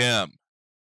like him.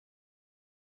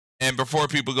 And before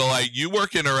people go like, you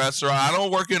work in a restaurant, I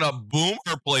don't work in a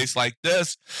boomer place like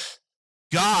this.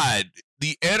 God,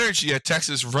 the energy at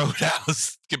Texas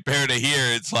Roadhouse compared to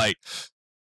here, it's like,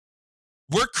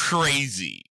 we're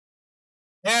crazy.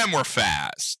 And we're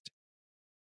fast.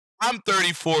 I'm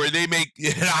 34, they make,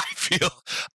 and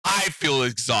I feel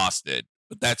exhausted,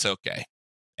 but that's okay.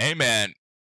 Hey man,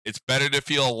 it's better to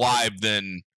feel alive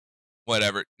than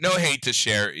whatever. No hate to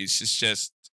share. It's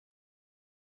just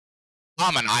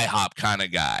I'm an IHOP kind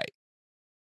of guy.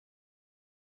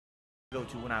 Go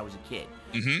to when I was a kid.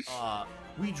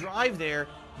 Mm-hmm. We drive there.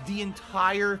 The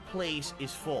entire place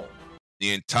is full.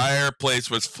 The entire place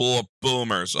was full of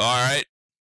boomers. All right.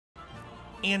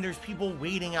 And there's people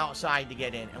waiting outside to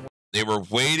get in. And They were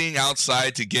waiting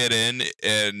outside to get in,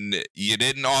 and you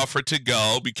didn't offer to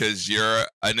go because you're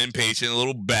an impatient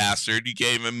little bastard. You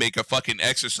can't even make a fucking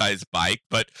exercise bike,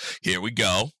 but here we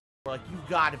go. we're like, you've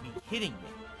got to be kidding me.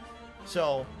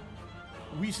 So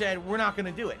we said, we're not going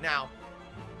to do it. Now,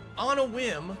 on a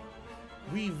whim,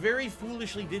 we very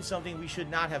foolishly did something we should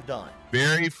not have done.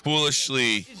 Very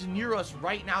foolishly. It's near us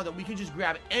right now that we can just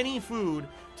grab any food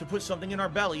to put something in our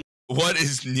belly. What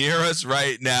is near us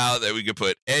right now that we can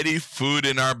put any food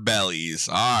in our bellies?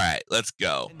 All right, let's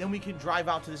go. And then we can drive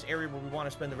out to this area where we want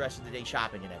to spend the rest of the day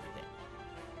shopping and everything.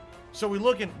 So we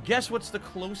look and guess what's the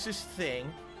closest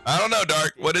thing? I don't know,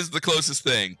 Dark. What is the closest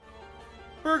thing?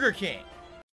 Burger King.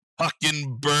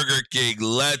 Fucking Burger King.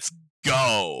 Let's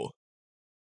go.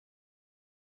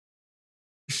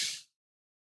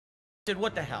 Said,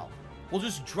 what the hell? We'll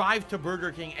just drive to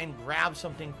Burger King and grab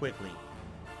something quickly.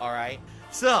 All right.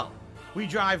 So we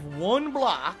drive 1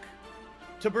 block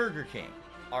to Burger King.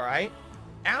 All right.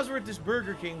 As we're at this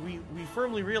Burger King, we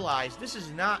firmly realize this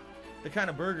is not the kind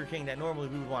of Burger King that normally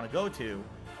we would want to go to.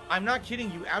 I'm not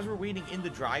kidding you. As we're waiting in the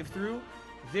drive-thru,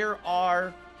 there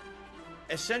are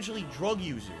essentially drug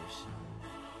users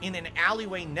in an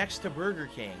alleyway next to Burger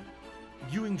King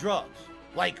doing drugs,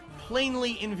 like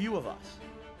plainly in view of us.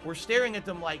 We're staring at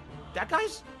them like, that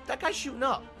guy's shooting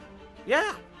up.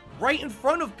 Yeah, right in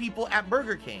front of people at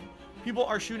Burger King. People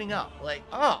are shooting up. Like,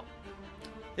 oh,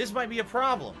 this might be a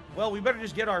problem. Well, we better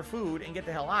just get our food and get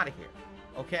the hell out of here.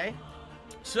 Okay?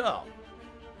 So,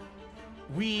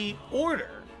 we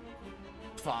order.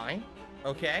 Fine.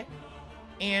 Okay?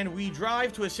 And we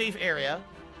drive to a safe area.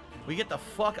 We get the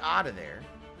fuck out of there.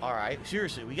 Alright,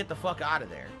 seriously, we get the fuck out of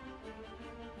there.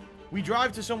 We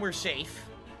drive to somewhere safe.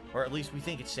 Or at least we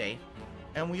think it's safe.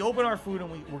 And we open our food and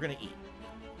we're gonna eat.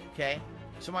 Okay?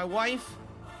 So my wife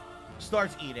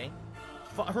starts eating.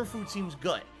 Her food seems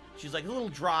good. She's like a little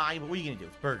dry, but what are you gonna do?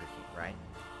 It's Burger King, right?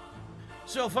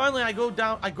 So finally I go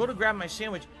to grab my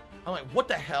sandwich. I'm like, what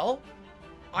the hell?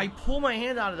 I pull my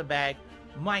hand out of the bag.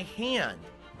 My hand,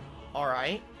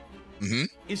 alright,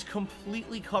 is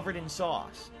completely covered in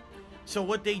sauce. So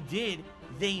what they did,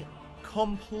 they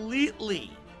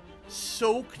completely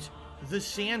soaked the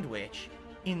sandwich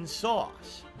in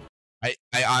sauce.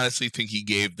 I honestly think he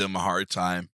gave them a hard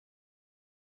time.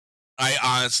 I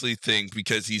honestly think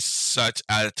because he's such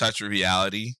out of touch with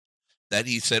reality that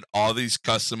he said all these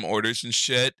custom orders and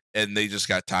shit, and they just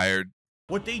got tired.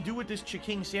 What they do with this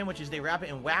chicken sandwich is they wrap it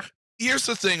in wax. Here's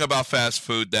the thing about fast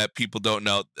food that people don't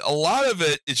know. A lot of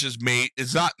it is just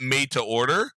it's not made to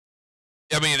order.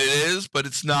 I mean, it is, but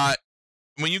it's not.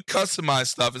 When you customize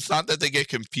stuff, it's not that they get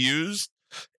confused.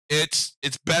 It's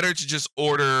better to just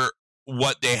order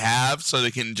what they have so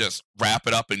they can just wrap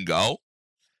it up and go.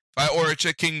 If I order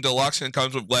chicken deluxe and it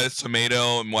comes with lettuce,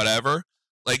 tomato, and whatever,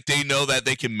 like they know that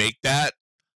they can make that.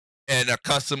 And a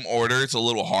custom order is a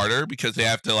little harder because they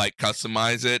have to like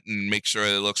customize it and make sure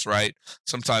it looks right.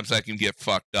 Sometimes that can get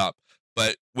fucked up.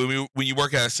 But when you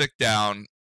work at a sit down,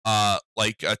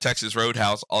 like a Texas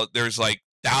Roadhouse, there's like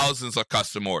thousands of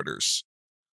custom orders.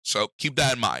 So keep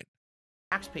that in mind.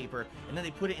 Wax paper, and then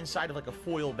they put it inside of like a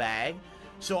foil bag.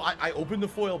 So I opened the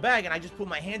foil bag and I just put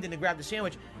my hand in to grab the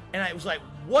sandwich, and I was like,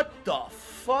 what the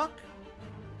fuck?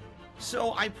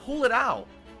 So I pull it out.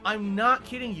 I'm not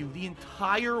kidding you. The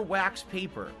entire wax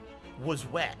paper was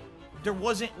wet. There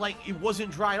wasn't like, it wasn't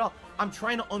dry at all. I'm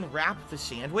trying to unwrap the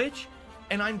sandwich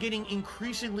and I'm getting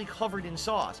increasingly covered in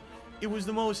sauce. It was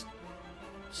the most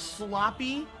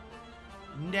sloppy,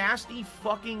 nasty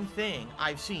fucking thing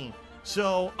I've seen.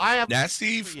 So I have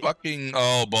nasty fucking,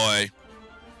 oh boy.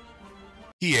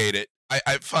 He ate it.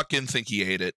 I fucking think he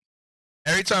ate it.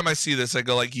 Every time I see this, I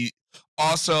go like, he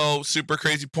also super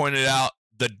crazy pointed out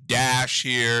the dash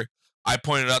here. I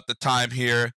pointed out the time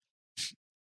here.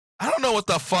 I don't know what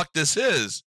the fuck this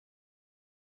is.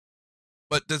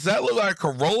 But does that look like a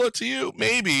Corolla to you?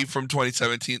 Maybe from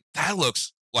 2017. That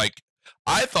looks like,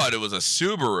 I thought it was a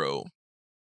Subaru.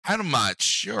 I'm not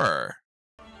sure.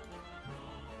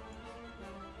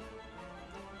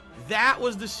 That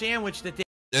was the sandwich that they...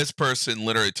 This person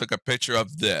literally took a picture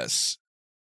of this.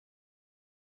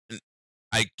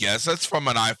 I guess that's from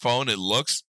an iPhone. It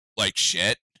looks like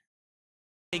shit.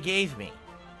 They gave me.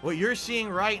 What you're seeing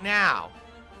right now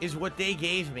is what they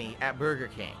gave me at Burger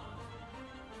King.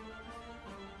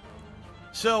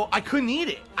 So I couldn't eat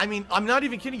it. I mean, I'm not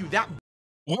even kidding you. That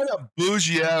what a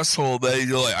bougie asshole that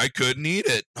you're like, I couldn't eat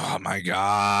it. Oh my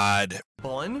god.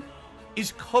 Bun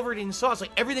is covered in sauce.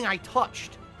 Like everything I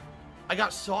touched, I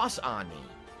got sauce on me.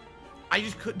 I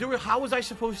just couldn't. How was I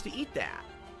supposed to eat that?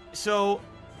 So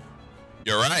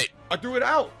you're right. I threw it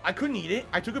out. I couldn't eat it.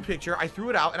 I took a picture. I threw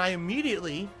it out, and I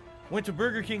immediately went to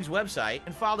Burger King's website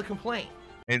and filed a complaint.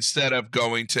 Instead of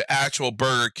going to actual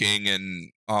Burger King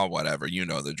and, oh, whatever. You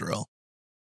know the drill.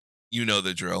 You know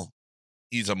the drill.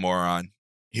 He's a moron.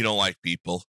 He don't like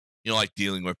people. He don't like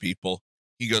dealing with people.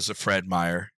 He goes to Fred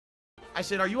Meyer. I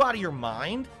said, are you out of your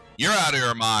mind? You're out of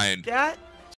your mind. That?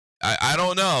 I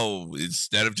don't know.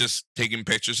 Instead of just taking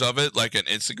pictures of it like an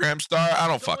Instagram star, I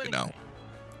don't fucking know.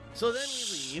 So then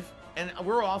we leave, and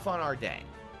we're off on our day,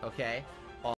 okay?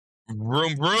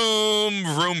 Vroom, vroom,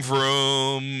 vroom,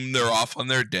 vroom. They're off on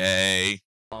their day.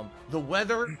 The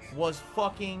weather was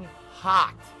fucking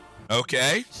hot.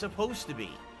 Okay. It's supposed to be.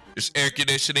 There's air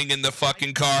conditioning in the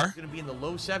fucking car. It's going to be in the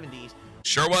low 70s.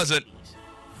 Sure wasn't.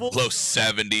 Full low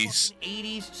 70s.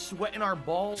 80s, sweating our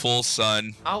balls. Full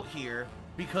sun. Out here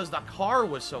because the car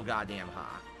was so goddamn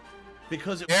hot.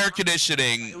 Because air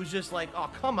conditioning. It was just like, oh,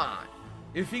 come on.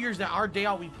 It figures that our day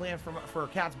out we planned for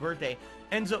Kat's birthday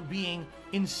ends up being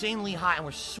insanely hot, and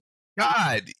we're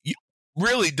God, you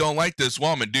really don't like this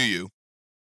woman, do you?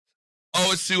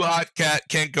 Oh, it's too hot, Kat,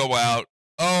 can't go out.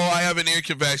 Oh, I have an ear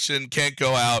convection, can't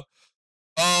go out.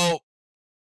 Oh,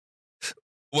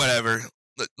 whatever.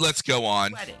 Let's go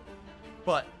on.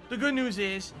 But the good news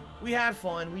is we had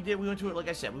fun. We went to it, like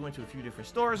I said, we went to a few different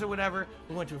stores or whatever.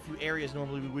 We went to a few areas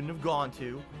normally we wouldn't have gone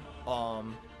to.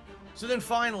 So then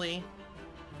finally,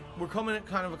 we're coming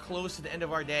kind of close to the end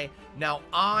of our day. Now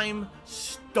I'm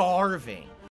starving.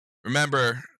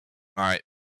 Remember, all right,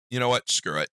 you know what?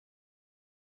 Screw it.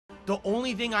 The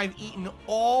only thing I've eaten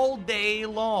all day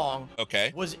long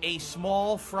was a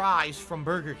small fries from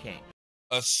Burger King.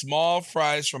 A small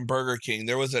fries from Burger King.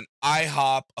 There was an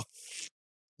IHOP,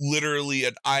 literally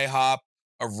an IHOP,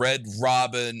 a Red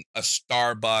Robin, a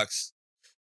Starbucks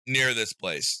near this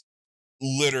place.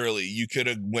 Literally, you could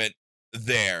have went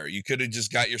there. You could have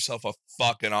just got yourself a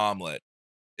fucking omelet.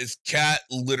 Is Kat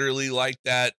literally like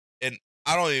that? And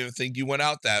I don't even think you went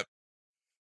out that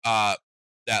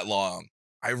long.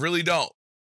 I really don't.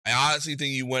 I honestly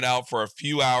think you went out for a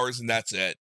few hours and that's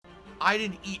it. I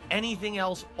didn't eat anything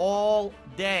else all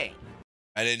day.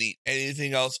 I didn't eat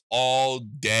anything else all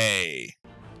day.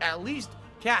 At least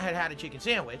Kat had a chicken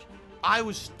sandwich. I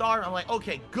was starving. I'm like,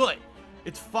 okay, good.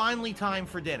 It's finally time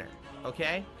for dinner.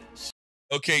 Okay?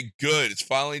 Okay, good. It's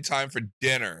finally time for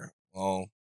dinner. Well,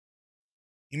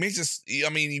 he makes us, I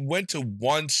mean, he went to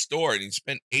one store and he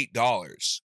spent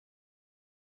 $8.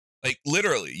 Like,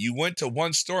 literally, you went to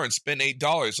one store and spent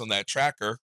 $8 on that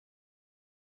tracker.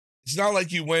 It's not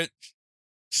like you went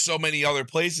so many other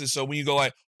places. So when you go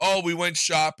like, oh, we went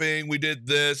shopping, we did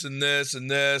this and this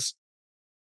and this,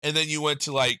 and then you went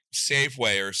to like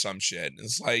Safeway or some shit.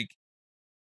 It's like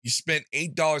you spent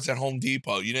 $8 at Home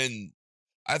Depot. You didn't.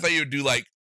 I thought you would do like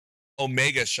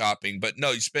Omega shopping, but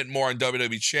no, you spent more on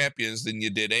WWE Champions than you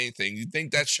did anything. You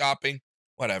think that's shopping?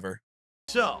 Whatever.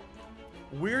 So,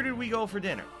 where did we go for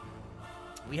dinner?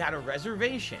 We had a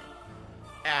reservation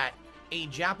at a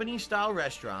Japanese-style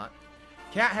restaurant.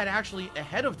 Kat had actually,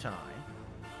 ahead of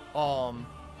time,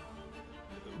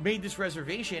 made this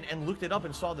reservation and looked it up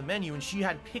and saw the menu, and she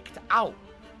had picked out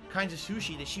kinds of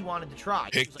sushi that she wanted to try.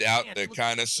 Picked out the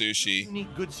kind of sushi.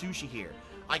 Unique, good sushi here.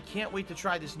 I can't wait to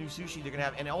try this new sushi they're gonna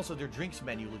have, and also their drinks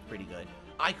menu looked pretty good.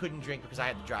 I couldn't drink because I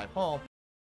had to drive home.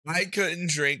 I couldn't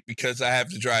drink because I have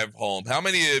to drive home. How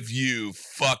many of you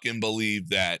fucking believe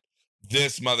that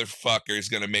this motherfucker is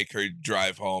gonna make her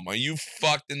drive home? Are you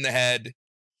fucked in the head?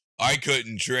 I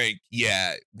couldn't drink.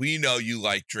 Yeah, we know you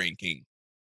like drinking.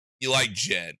 You like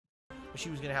gin. She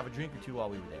was gonna have a drink or two while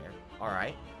we were there. All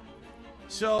right.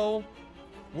 So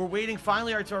we're waiting.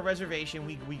 Finally, it's our reservation.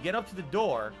 We get up to the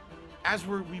door. As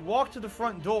we walk to the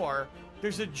front door,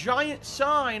 there's a giant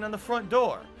sign on the front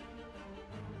door.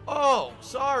 Oh,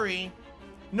 sorry,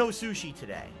 no sushi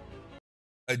today.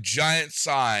 A giant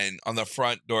sign on the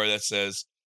front door that says,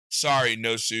 sorry,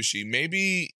 no sushi.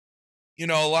 Maybe, you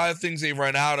know, a lot of things they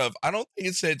run out of. I don't think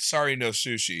it said, sorry, no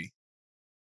sushi.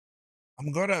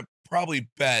 I'm going to probably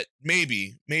bet,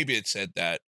 maybe it said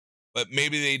that. But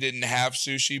maybe they didn't have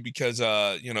sushi because,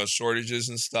 you know, shortages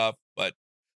and stuff. But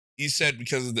he said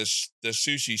because of the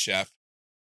sushi chef.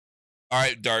 All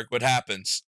right, Dark, what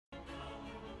happens?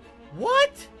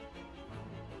 What?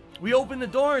 We open the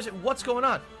doors. What's going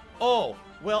on? Oh,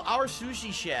 well, our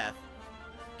sushi chef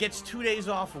gets 2 days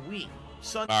off a week.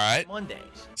 Sundays and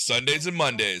Mondays. Sundays and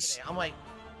Mondays. I'm like,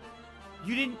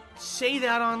 you didn't say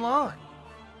that online.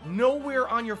 Nowhere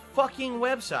on your fucking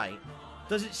website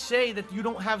does it say that you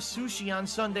don't have sushi on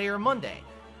Sunday or Monday.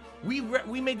 We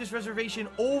made this reservation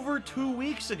over 2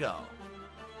 weeks ago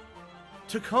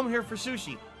to come here for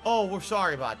sushi. Oh, we're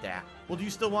sorry about that. Well, do you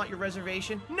still want your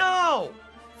reservation? No!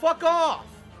 Fuck off!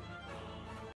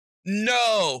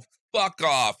 No! Fuck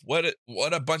off. What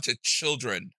a bunch of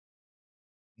children.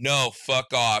 No,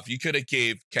 fuck off. You could have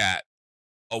gave Kat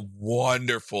a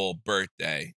wonderful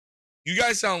birthday. You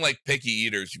guys sound like picky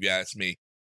eaters, if you ask me.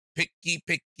 Picky,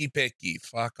 picky, picky.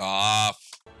 Fuck off.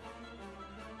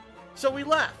 So we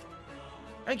left.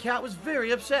 And Kat was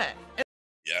very upset.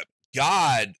 Yeah,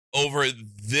 God, over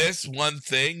this one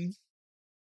thing,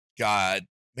 God,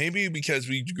 maybe because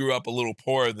we grew up a little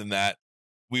poorer than that,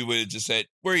 we would have just said,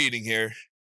 we're eating here.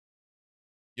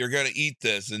 You're going to eat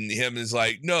this. And him is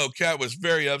like, no, Kat was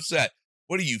very upset.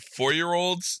 What are you,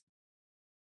 4-year-olds?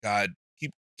 God,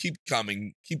 keep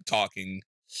coming, keep talking,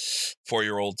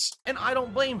 4-year-olds. And I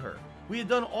don't blame her. We had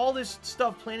done all this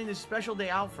stuff planning this special day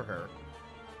out for her.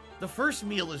 The first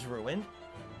meal is ruined,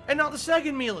 and now the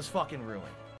second meal is fucking ruined.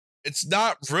 It's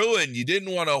not ruined. You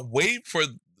didn't want to wait for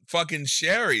fucking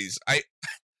Sherry's.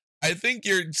 I think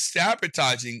you're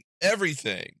sabotaging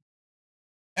everything.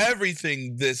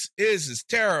 Everything this is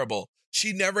terrible.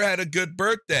 She never had a good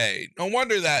birthday. No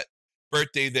wonder that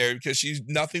birthday there, because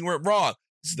nothing went wrong.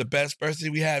 This is the best birthday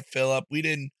we had, Philip. We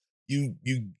didn't,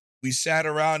 we sat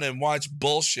around and watched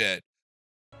bullshit.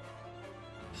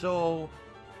 So,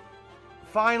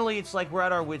 finally, it's like we're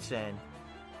at our wits' end.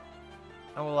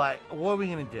 And we're like, what are we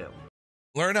going to do?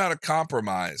 Learn how to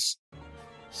compromise.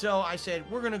 So I said,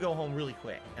 we're going to go home really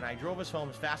quick. And I drove us home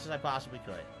as fast as I possibly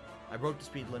could. I broke the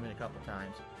speed limit a couple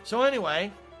times. So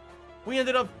anyway, we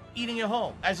ended up eating at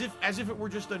home as if it were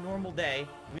just a normal day.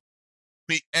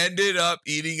 We ended up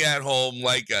eating at home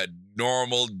like a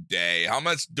normal day. How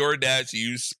much DoorDash do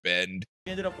you spend?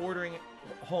 We ended up ordering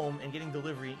home and getting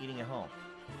delivery and eating at home.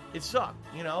 It sucked,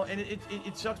 you know, and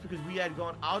it sucks because we had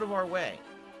gone out of our way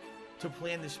to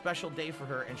plan this special day for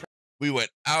her. And we went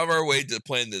out of our way to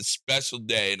plan this special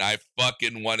day, and I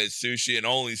fucking wanted sushi and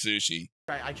only sushi.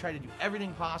 I tried to do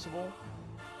everything possible.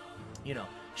 You know,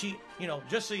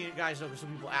 just so you guys know, because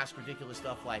some people ask ridiculous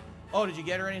stuff like, oh, did you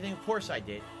get her anything? Of course I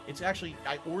did. It's actually,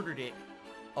 I ordered it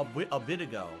a bit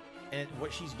ago, and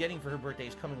what she's getting for her birthday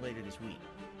is coming later this week.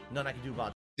 Nothing I can do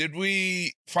about it. Did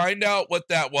we find out what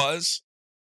that was?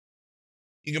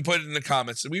 You can put it in the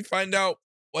comments. Did we find out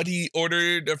what he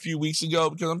ordered a few weeks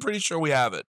ago? Because I'm pretty sure we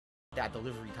have it. That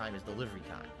delivery time is delivery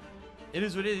time. It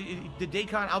is what it is. The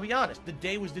DayCon, I'll be honest, the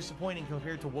day was disappointing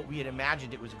compared to what we had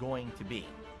imagined it was going to be.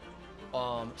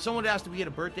 Someone asked if we had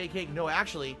a birthday cake. No,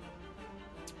 actually,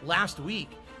 last week,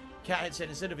 Kat had said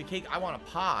instead of a cake, I want a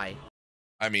pie.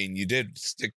 I mean, you did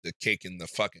stick the cake in the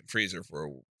fucking freezer for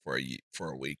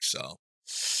a week, so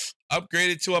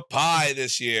upgraded to a pie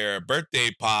this year.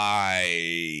 Birthday pie.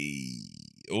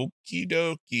 Okie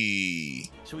dokie.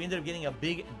 So we ended up getting a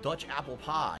big Dutch apple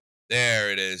pie.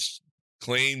 There it is.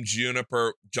 Claim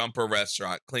Jumper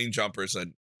Restaurant. Claim Jumper is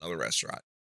another restaurant.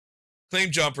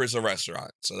 Claim Jumper is a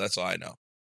restaurant, so that's all I know.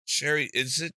 Sherry,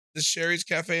 is it the Sherry's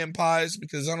Cafe and Pies?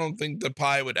 Because I don't think the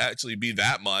pie would actually be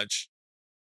that much.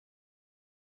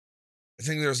 I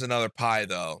think there's another pie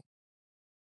though.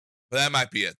 But that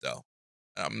might be it though.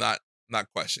 I'm not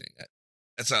questioning it.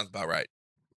 That sounds about right.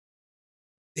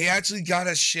 They actually got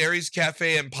a Sherry's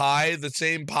Cafe and Pie, the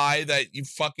same pie that you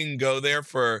fucking go there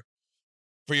for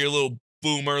your little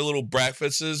boomer little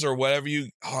breakfasts or whatever you.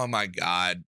 Oh my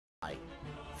God.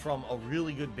 From a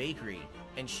really good bakery,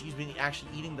 and she's been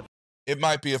actually eating the. It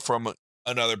might be from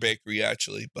another bakery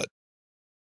actually, but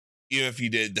even if you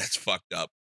did, that's fucked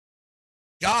up.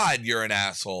 God, you're an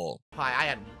asshole. Pie. I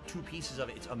had 2 pieces of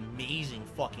it. It's amazing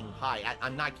fucking pie.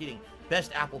 I'm not kidding.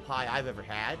 Best apple pie I've ever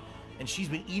had. And she's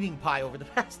been eating pie over the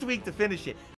past week to finish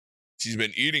it. She's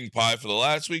been eating pie for the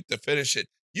last week to finish it.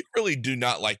 You really do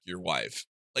not like your wife.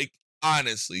 Like,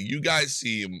 honestly, you guys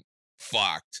seem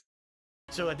fucked.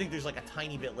 So I think there's like a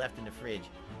tiny bit left in the fridge.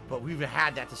 But we've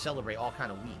had that to celebrate all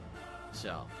kind of week.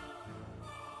 So.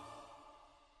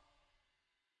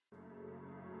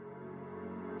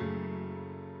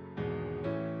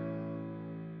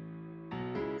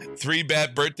 Three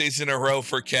bad birthdays in a row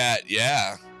for Kat.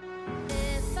 Yeah.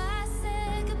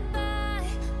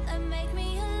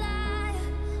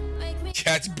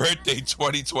 Kat's birthday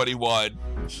 2021.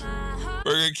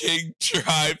 Burger King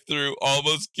drive-thru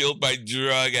almost killed by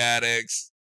drug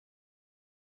addicts.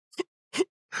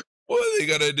 What are they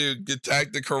gonna do?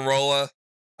 Attack the Corolla?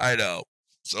 I know.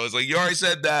 So it's like, you already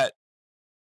said that.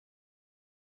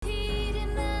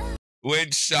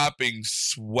 Went shopping,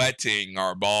 sweating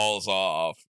our balls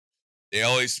off. They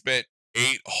only spent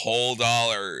 $8 whole.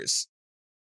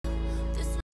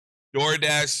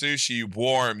 DoorDash sushi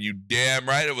warm. You damn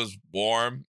right it was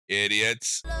warm,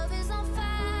 idiots.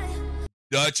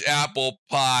 Dutch apple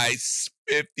pie,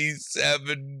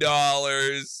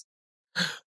 $57.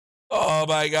 Oh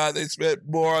my God, they spent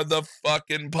more on the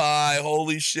fucking pie.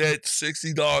 Holy shit,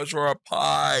 $60 for a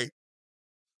pie.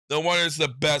 No wonder it's the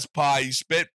best pie. You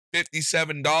spent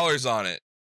 $57 on it.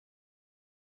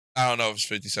 I don't know if it's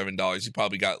 $57. You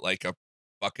probably got like a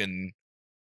fucking,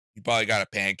 you probably got a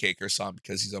pancake or something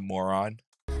because he's a moron.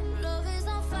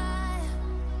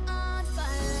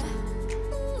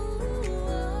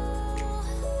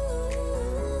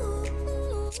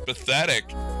 pathetic.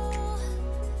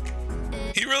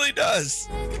 He really does.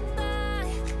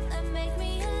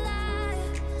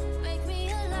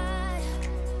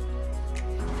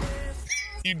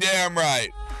 You damn right.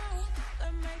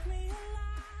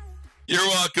 You're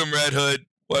welcome, Red Hood.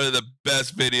 One of the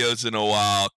best videos in a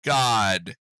while.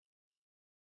 God,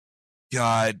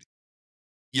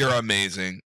 you're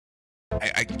amazing.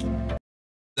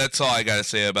 That's all I gotta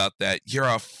say about that. You're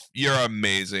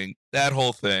amazing. That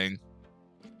whole thing.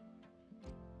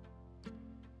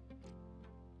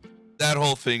 That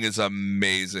whole thing is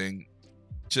amazing.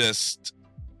 Just,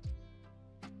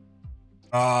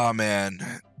 oh man.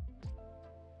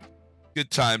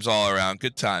 Good times all around.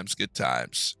 Good times, good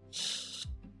times.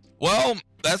 Well,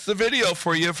 that's the video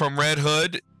for you from Red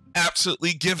Hood.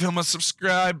 Absolutely give him a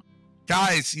subscribe.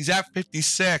 Guys, he's at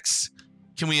 56.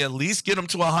 Can we at least get him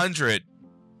to 100?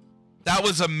 That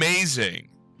was amazing.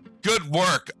 Good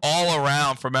work all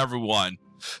around from everyone.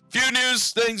 Few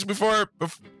news things before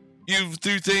you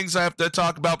do things I have to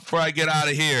talk about before I get out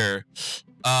of here.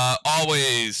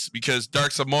 Always, because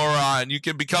Dark's a moron, you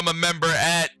can become a member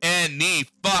at any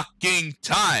fucking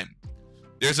time.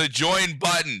 There's a join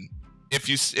button. If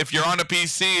you're on a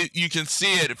PC, you can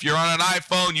see it. If you're on an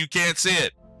iPhone, you can't see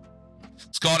it.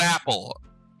 It's called Apple.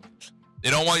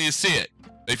 They don't want you to see it.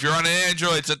 If you're on an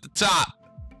Android, it's at the top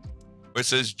where it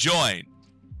says join.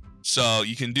 So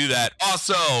you can do that.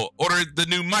 Also, ordered the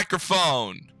new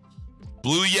microphone,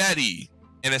 Blue Yeti,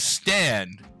 and a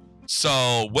stand.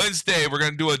 So Wednesday, we're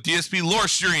going to do a DSP lore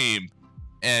stream.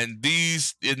 And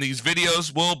these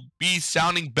videos will be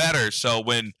sounding better. So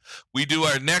when we do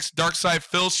our next Dark Side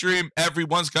Phil stream,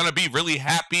 everyone's going to be really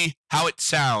happy how it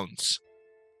sounds.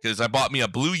 Because I bought me a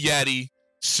Blue Yeti.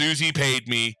 Susie paid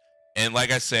me. And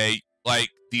like I say, like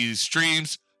these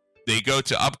streams, they go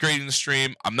to upgrading the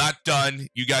stream. I'm not done.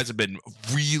 You guys have been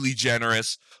really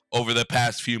generous over the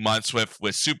past few months with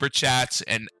super chats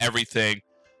and everything.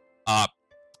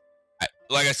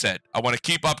 Like I said, I want to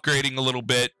keep upgrading a little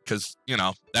bit because, you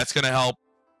know, that's going to help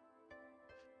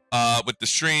with the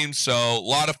stream. So a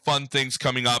lot of fun things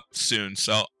coming up soon.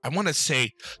 So I want to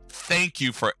say thank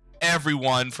you for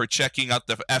everyone for checking out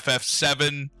the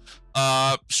FF7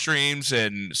 streams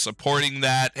and supporting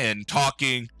that and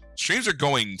talking. Streams are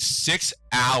going 6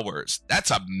 hours. That's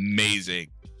amazing.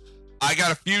 I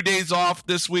got a few days off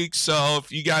this week. So if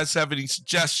you guys have any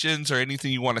suggestions or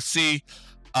anything you want to see,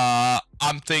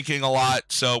 I'm thinking a lot.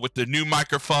 So with the new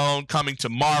microphone coming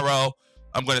tomorrow,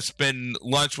 I'm gonna spend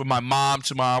lunch with my mom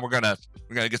tomorrow. We're gonna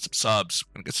get some subs.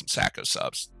 We're gonna get some Sacco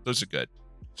subs. Those are good.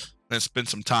 We're gonna spend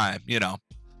some time, you know,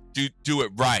 do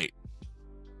it right,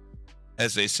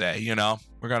 as they say. You know,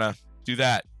 we're gonna do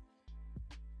that.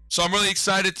 So I'm really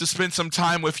excited to spend some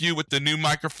time with you with the new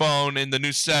microphone and the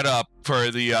new setup for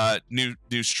the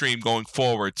new stream going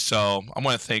forward. So I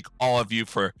want to thank all of you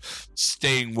for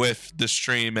staying with the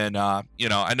stream. And, you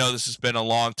know, I know this has been a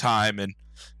long time and,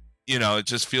 you know, it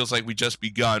just feels like we just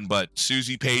begun. But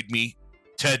Susie paid me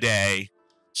today.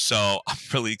 So I'm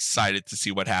really excited to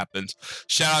see what happens.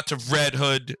 Shout out to Red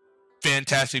Hood.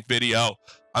 Fantastic video.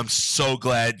 I'm so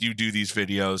glad you do these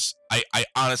videos. I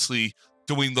honestly...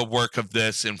 doing the work of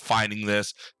this and finding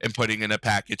this and putting in a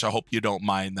package. I hope you don't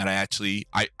mind that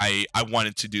I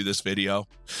wanted to do this video.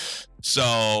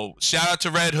 So shout out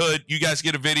to Red Hood. You guys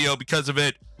get a video because of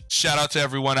it. Shout out to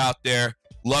everyone out there.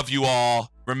 Love you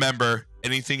all. Remember,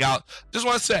 anything out, just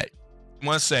want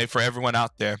to say for everyone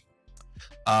out there,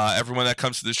 everyone that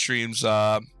comes to the streams,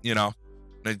 you know,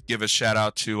 I'm gonna give a shout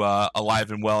out to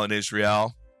Alive and Well in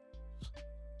Israel.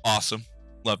 Awesome.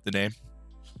 Love the name.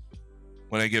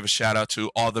 Want to give a shout out to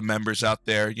all the members out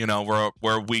there. You know,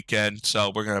 we're a weekend,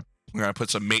 so we're gonna put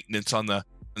some maintenance on the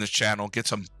channel,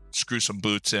 screw some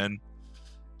boots in,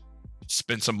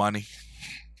 spend some money,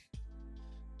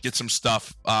 get some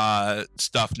stuff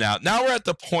now. Now we're at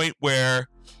the point where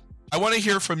I want to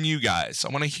hear from you guys.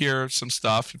 I want to hear some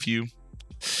stuff. If you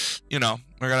know,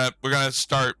 we're gonna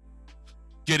start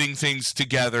getting things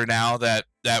together now that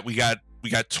we got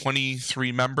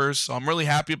 23 members. So I'm really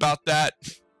happy about that.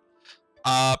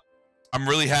 I'm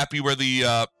really happy where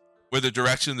the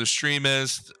direction of the stream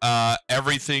is.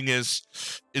 Everything is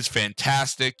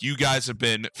fantastic. You guys have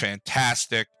been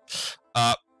fantastic.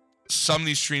 Some of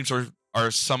these streams are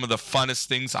some of the funnest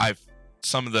things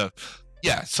some of the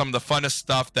funnest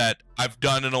stuff that I've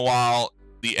done in a while.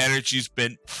 The energy's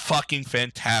been fucking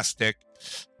fantastic,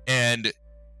 and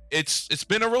it's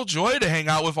been a real joy to hang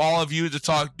out with all of you, to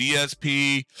talk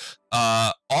DSP,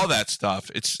 all that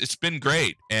stuff. It's been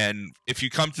great. And if you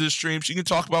come to the streams, you can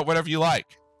talk about whatever you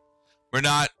like. We're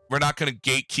not going to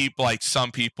gatekeep like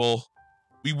some people.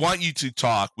 We want you to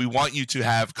talk. We want you to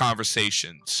have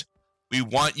conversations. We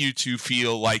want you to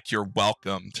feel like you're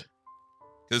welcomed.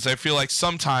 Because I feel like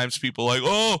sometimes people are like,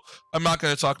 oh, I'm not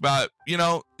going to talk about it. You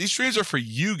know, these streams are for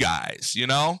you guys, you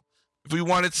know? If we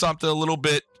wanted something a little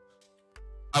bit,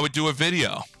 I would do a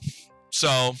video.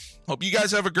 So, hope you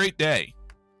guys have a great day.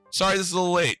 Sorry this is a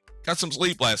little late. Got some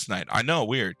sleep last night. I know,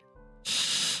 weird.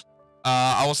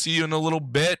 I will see you in a little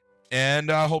bit.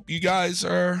 And I hope you guys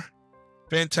are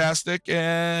fantastic.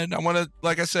 And I want to,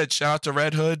 like I said, shout out to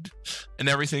Redhood and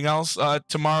everything else.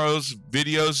 Tomorrow's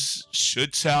videos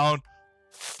should sound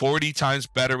 40 times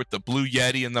better with the Blue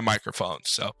Yeti and the microphone.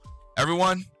 So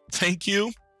everyone, thank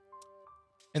you.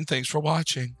 And thanks for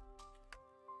watching.